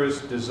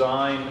wondrous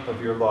design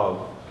of your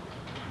love.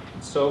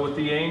 And so with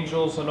the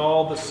angels and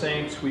all the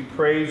saints we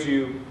praise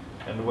you,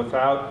 and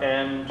without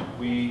end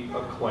we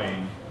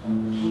acclaim.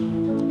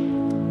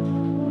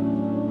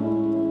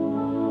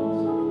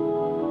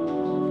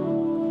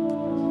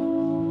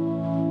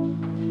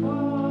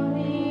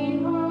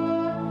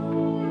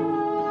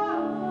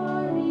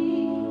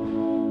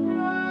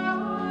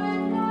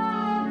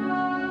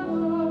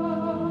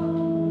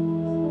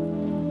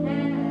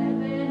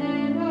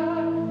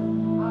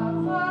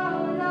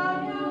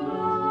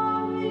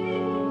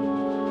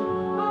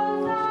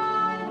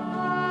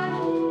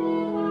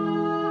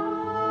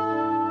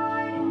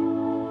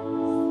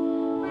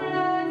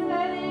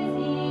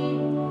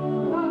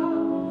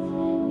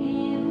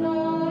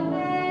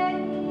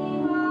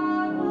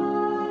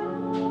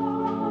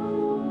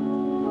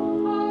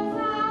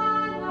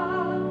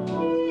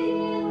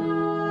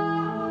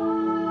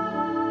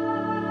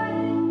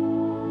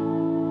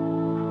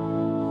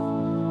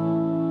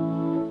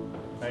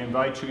 I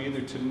invite you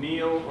either to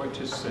kneel or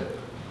to sit.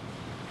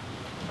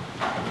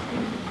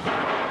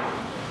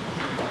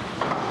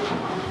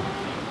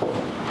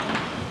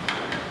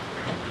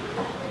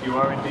 You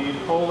are indeed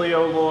holy,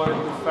 O Lord,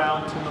 the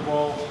fountain of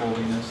all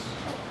holiness.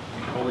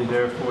 Be holy,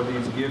 therefore,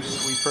 these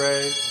gifts, we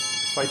pray,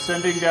 by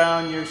sending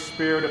down your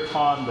Spirit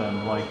upon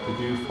them like the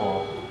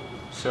dewfall,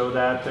 so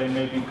that they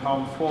may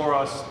become for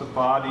us the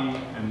body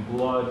and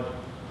blood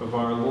of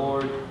our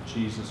Lord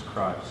Jesus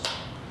Christ.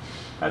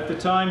 At the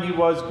time he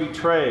was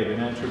betrayed and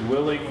entered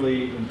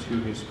willingly into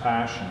his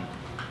passion,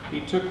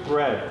 he took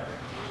bread,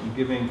 and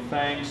giving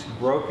thanks,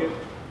 broke it,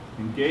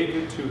 and gave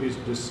it to his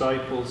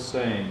disciples,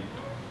 saying,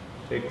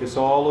 "Take this,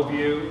 all of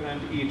you,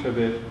 and eat of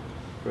it,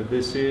 for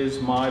this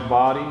is my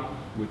body,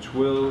 which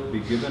will be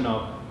given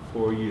up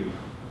for you."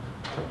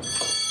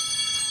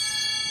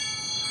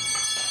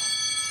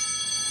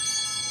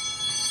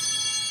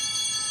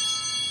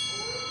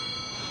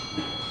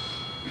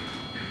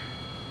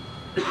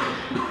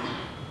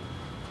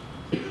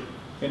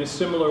 In a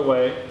similar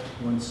way,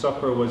 when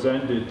supper was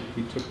ended,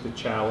 he took the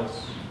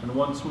chalice, and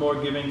once more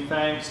giving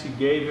thanks, he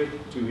gave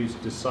it to his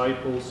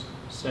disciples,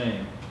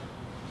 saying,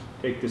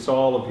 "Take this,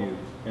 all of you,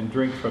 and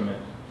drink from it,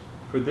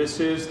 for this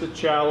is the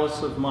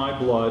chalice of my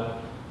blood,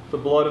 the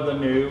blood of the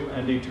new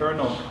and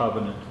eternal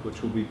covenant,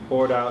 which will be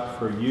poured out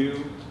for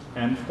you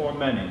and for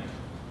many,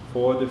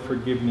 for the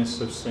forgiveness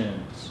of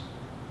sins.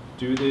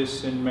 Do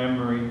this in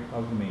memory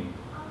of me."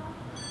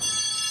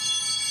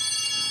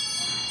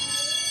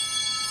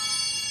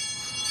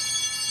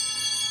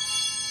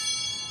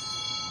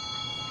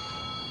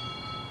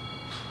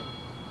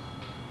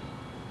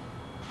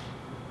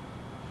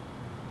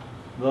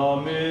 The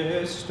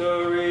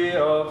mystery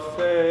of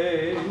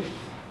faith.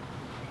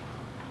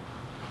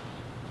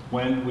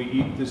 When we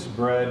eat this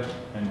bread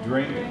and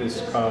drink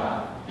this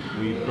cup,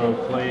 we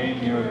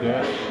proclaim your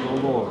death, O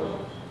Lord,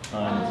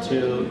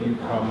 until you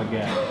come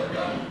again.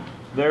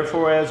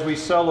 Therefore, as we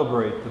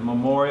celebrate the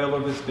memorial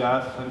of his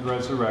death and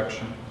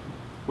resurrection,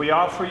 we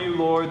offer you,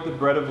 Lord, the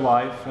bread of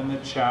life and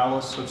the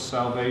chalice of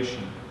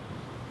salvation,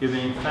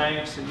 giving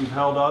thanks that you've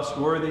held us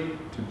worthy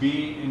to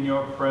be in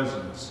your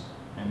presence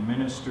and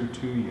minister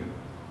to you.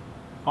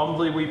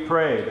 Humbly we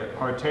pray that,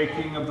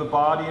 partaking of the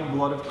body and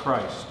blood of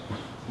Christ,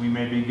 we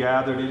may be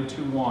gathered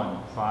into one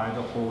by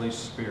the Holy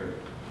Spirit.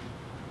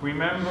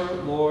 Remember,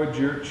 Lord,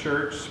 your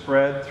church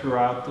spread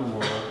throughout the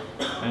world,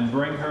 and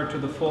bring her to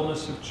the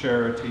fullness of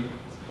charity,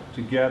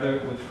 together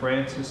with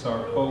Francis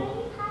our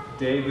Pope,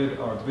 David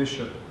our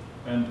Bishop,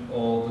 and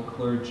all the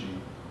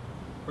clergy.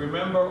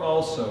 Remember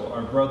also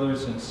our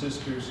brothers and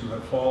sisters who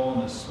have fallen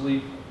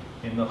asleep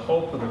in the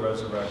hope of the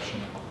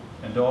resurrection,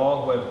 and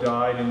all who have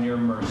died in your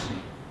mercy.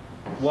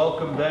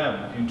 Welcome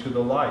them into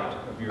the light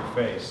of your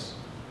face.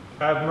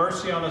 Have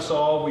mercy on us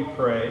all, we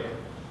pray,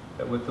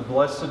 that with the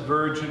Blessed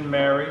Virgin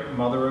Mary,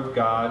 Mother of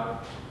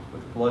God,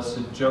 with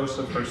blessed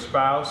Joseph, her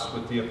spouse,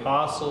 with the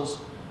apostles,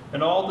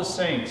 and all the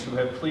saints who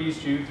have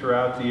pleased you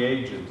throughout the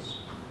ages,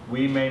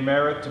 we may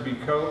merit to be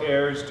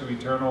co-heirs to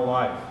eternal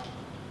life,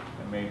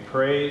 and may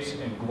praise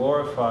and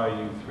glorify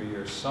you through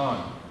your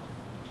Son,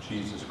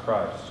 Jesus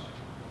Christ.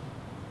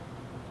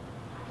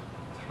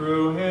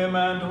 Through him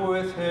and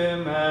with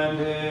him and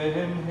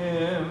in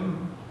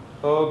him,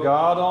 O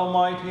God,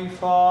 Almighty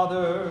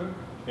Father,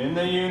 in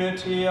the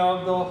unity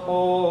of the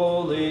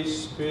Holy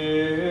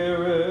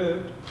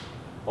Spirit,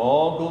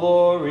 all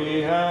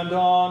glory and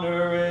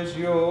honor is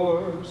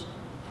yours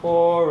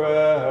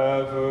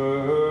forever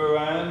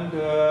and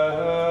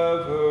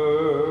ever.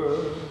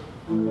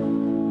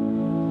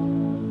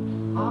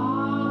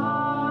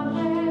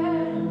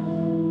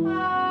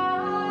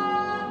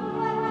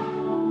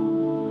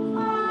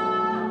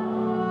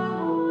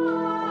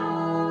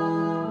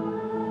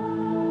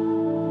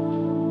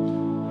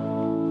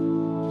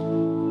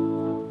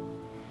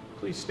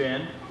 Please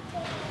stand.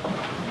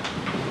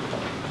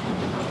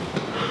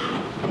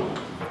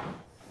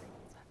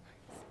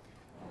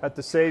 At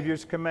the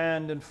Savior's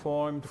command,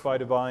 informed by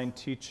divine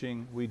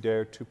teaching, we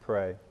dare to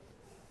pray.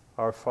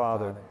 Our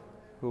Father,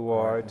 who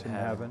art in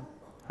heaven,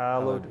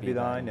 hallowed be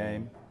thy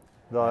name.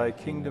 Thy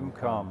kingdom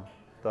come,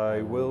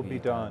 thy will be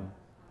done,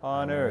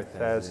 on earth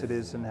as it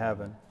is in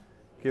heaven.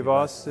 Give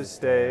us this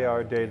day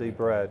our daily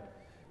bread,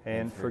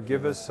 and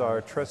forgive us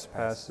our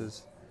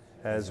trespasses,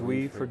 as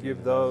we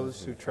forgive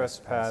those who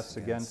trespass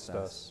against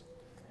us.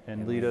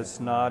 And lead us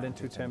not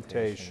into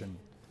temptation,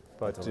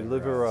 but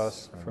deliver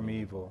us from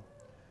evil.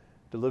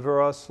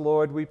 Deliver us,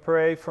 Lord, we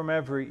pray, from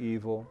every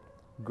evil.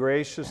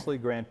 Graciously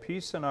grant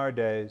peace in our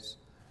days,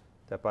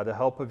 that by the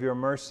help of your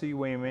mercy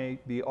we may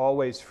be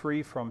always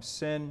free from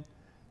sin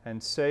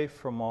and safe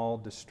from all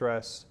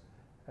distress,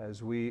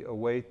 as we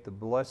await the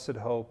blessed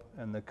hope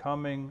and the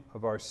coming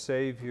of our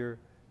Savior,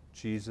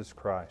 Jesus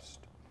Christ.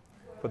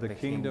 For the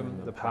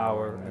kingdom, the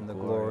power, and the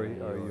glory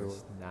are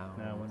yours,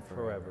 now and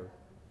forever.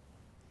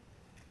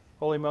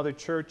 Holy Mother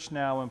Church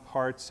now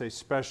imparts a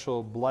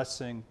special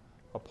blessing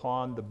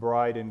upon the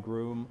bride and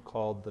groom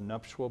called the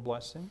nuptial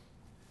blessing.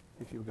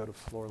 If you would go to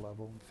floor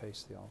level and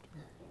face the altar.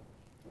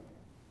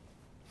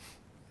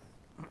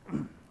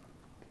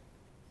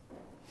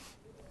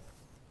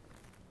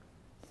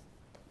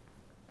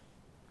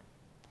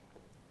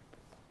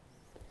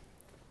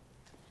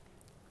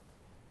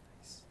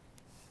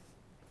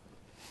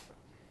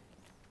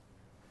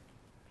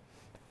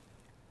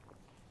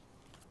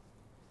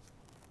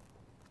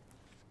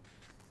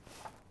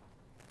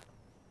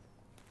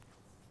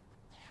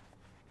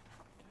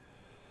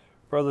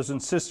 Brothers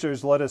and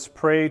sisters, let us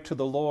pray to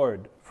the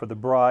Lord for the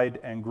bride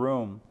and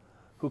groom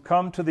who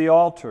come to the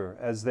altar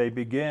as they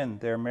begin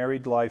their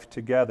married life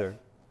together,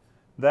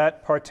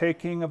 that,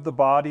 partaking of the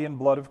body and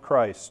blood of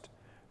Christ,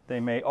 they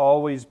may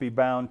always be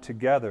bound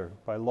together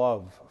by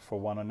love for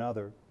one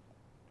another.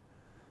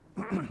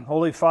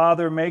 Holy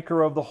Father,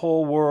 maker of the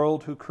whole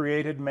world, who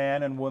created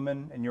man and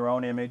woman in your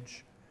own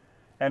image,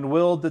 and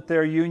willed that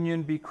their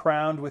union be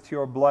crowned with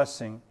your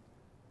blessing,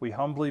 we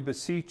humbly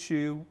beseech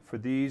you for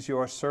these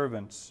your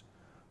servants,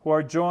 who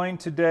are joined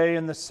today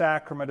in the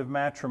sacrament of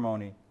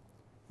matrimony.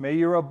 May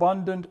your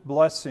abundant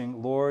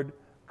blessing, Lord,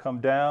 come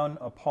down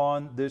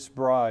upon this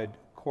bride,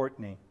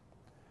 Courtney,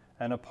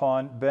 and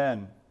upon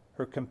Ben,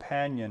 her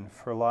companion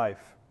for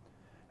life.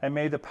 And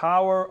may the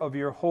power of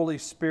your Holy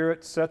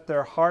Spirit set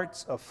their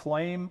hearts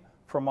aflame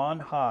from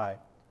on high,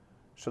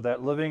 so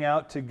that living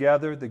out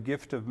together the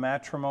gift of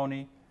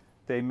matrimony,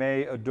 they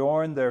may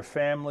adorn their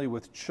family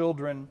with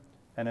children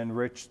and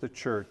enrich the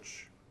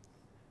church.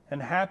 In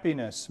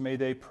happiness may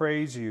they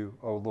praise you,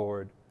 O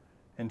Lord.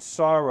 In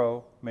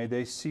sorrow may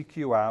they seek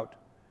you out.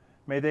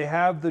 May they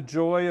have the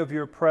joy of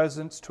your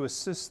presence to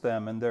assist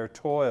them in their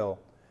toil,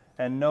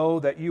 and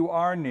know that you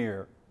are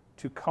near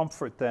to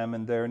comfort them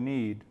in their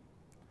need.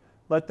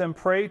 Let them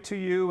pray to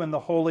you in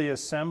the holy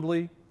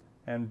assembly,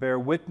 and bear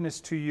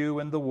witness to you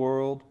in the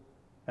world,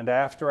 and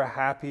after a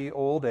happy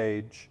old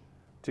age,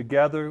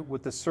 together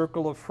with the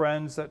circle of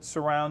friends that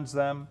surrounds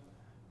them,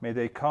 may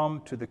they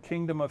come to the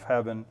kingdom of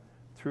heaven,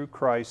 through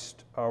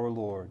Christ our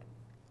Lord.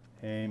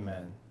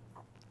 Amen.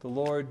 The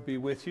Lord be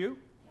with you.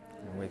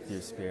 And with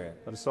your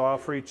spirit. Let us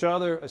offer each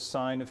other a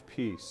sign of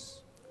peace.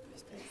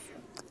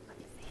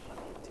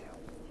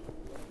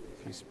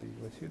 Peace be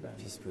with you then.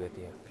 Peace be with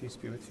you. Peace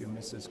be with you,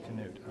 Mrs.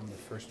 Canute. I'm the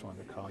first one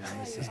to call you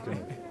Mrs.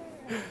 Canute.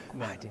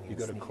 No, you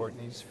go to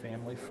Courtney's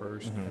family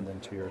first, and then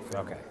to your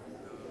family. Okay.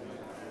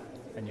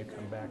 And you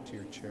come back to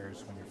your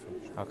chairs when you're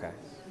finished. Okay.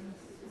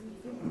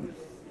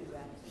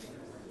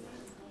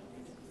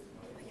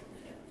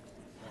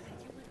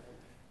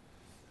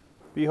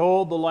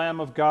 Behold the Lamb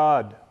of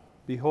God.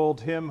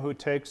 Behold him who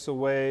takes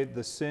away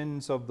the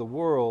sins of the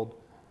world.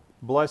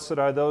 Blessed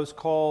are those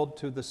called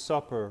to the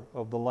supper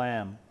of the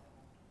Lamb.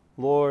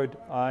 Lord,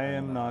 I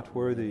am not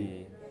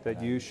worthy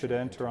that you should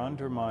enter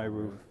under my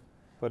roof,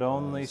 but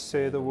only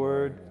say the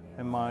word,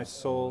 and my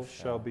soul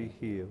shall be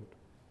healed.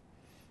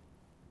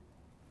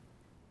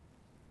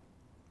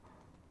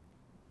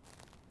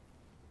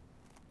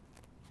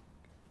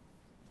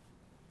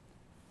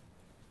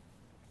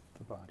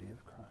 The body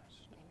of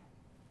Christ.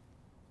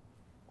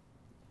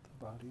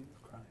 The body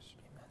of Christ.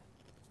 Amen.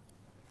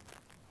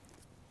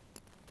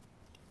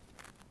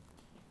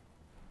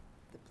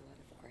 The blood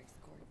of Christ,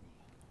 Courtney.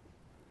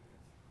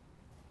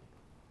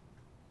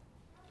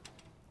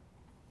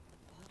 The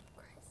blood of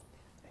Christ.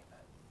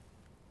 Amen.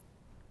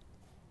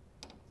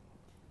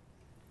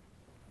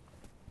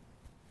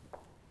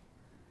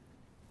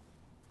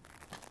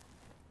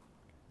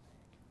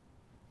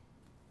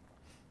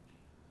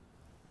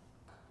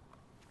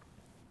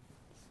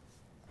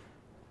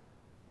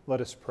 Let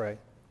us pray.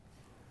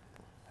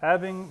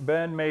 Having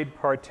been made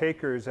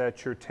partakers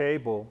at your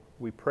table,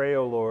 we pray,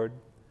 O Lord,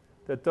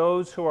 that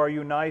those who are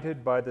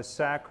united by the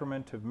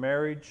sacrament of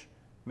marriage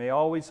may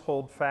always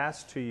hold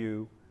fast to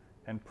you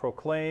and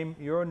proclaim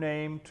your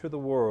name to the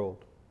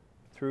world,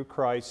 through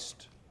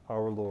Christ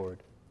our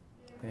Lord.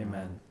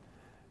 Amen.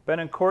 Ben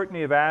and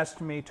Courtney have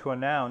asked me to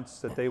announce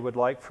that they would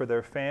like for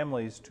their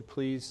families to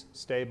please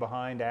stay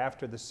behind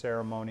after the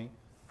ceremony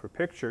for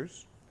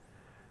pictures.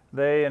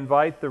 They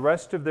invite the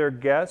rest of their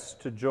guests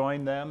to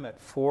join them at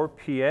 4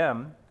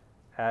 p.m.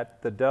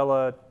 at the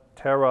Della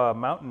Terra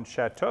Mountain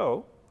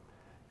Chateau,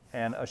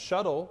 and a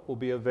shuttle will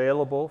be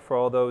available for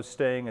all those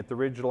staying at the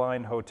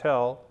Ridgeline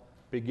Hotel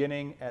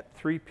beginning at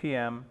 3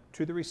 p.m.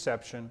 to the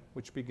reception,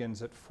 which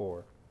begins at 4.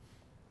 If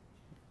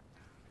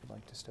you'd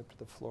like to step to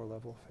the floor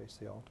level, face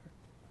the altar.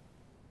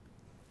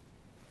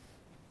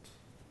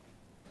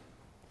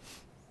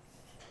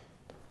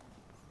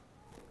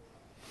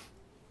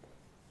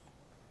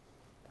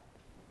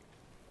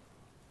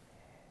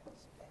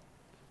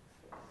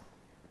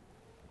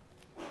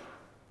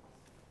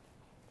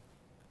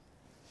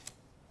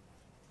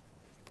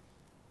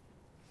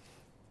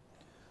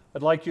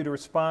 I'd like you to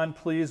respond,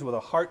 please, with a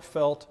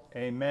heartfelt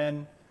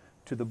amen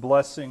to the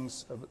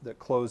blessings that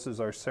closes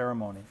our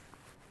ceremony.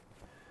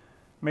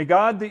 May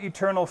God, the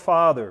eternal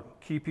Father,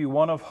 keep you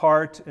one of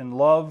heart in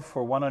love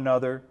for one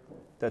another,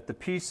 that the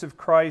peace of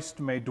Christ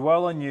may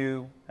dwell in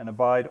you and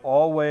abide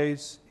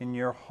always in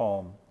your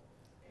home.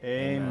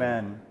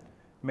 Amen.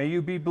 May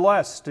you be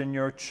blessed in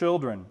your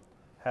children,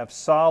 have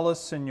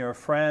solace in your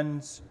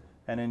friends,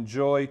 and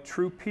enjoy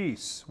true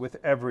peace with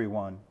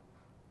everyone.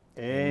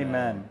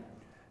 Amen.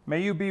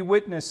 May you be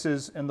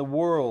witnesses in the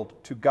world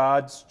to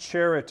God's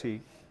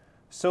charity,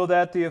 so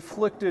that the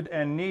afflicted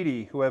and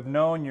needy who have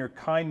known your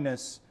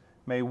kindness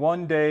may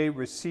one day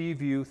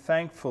receive you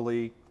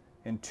thankfully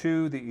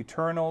into the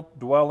eternal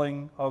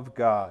dwelling of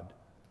God.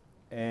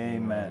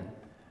 Amen.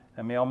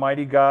 And may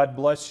Almighty God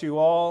bless you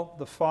all,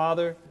 the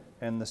Father,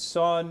 and the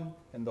Son,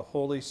 and the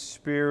Holy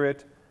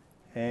Spirit.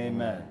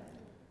 Amen.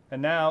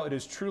 And now it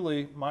is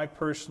truly my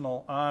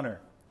personal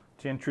honor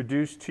to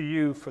introduce to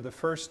you for the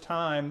first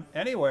time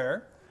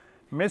anywhere,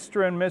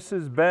 Mr. and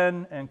Mrs.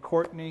 Ben and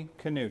Courtney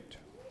Canute.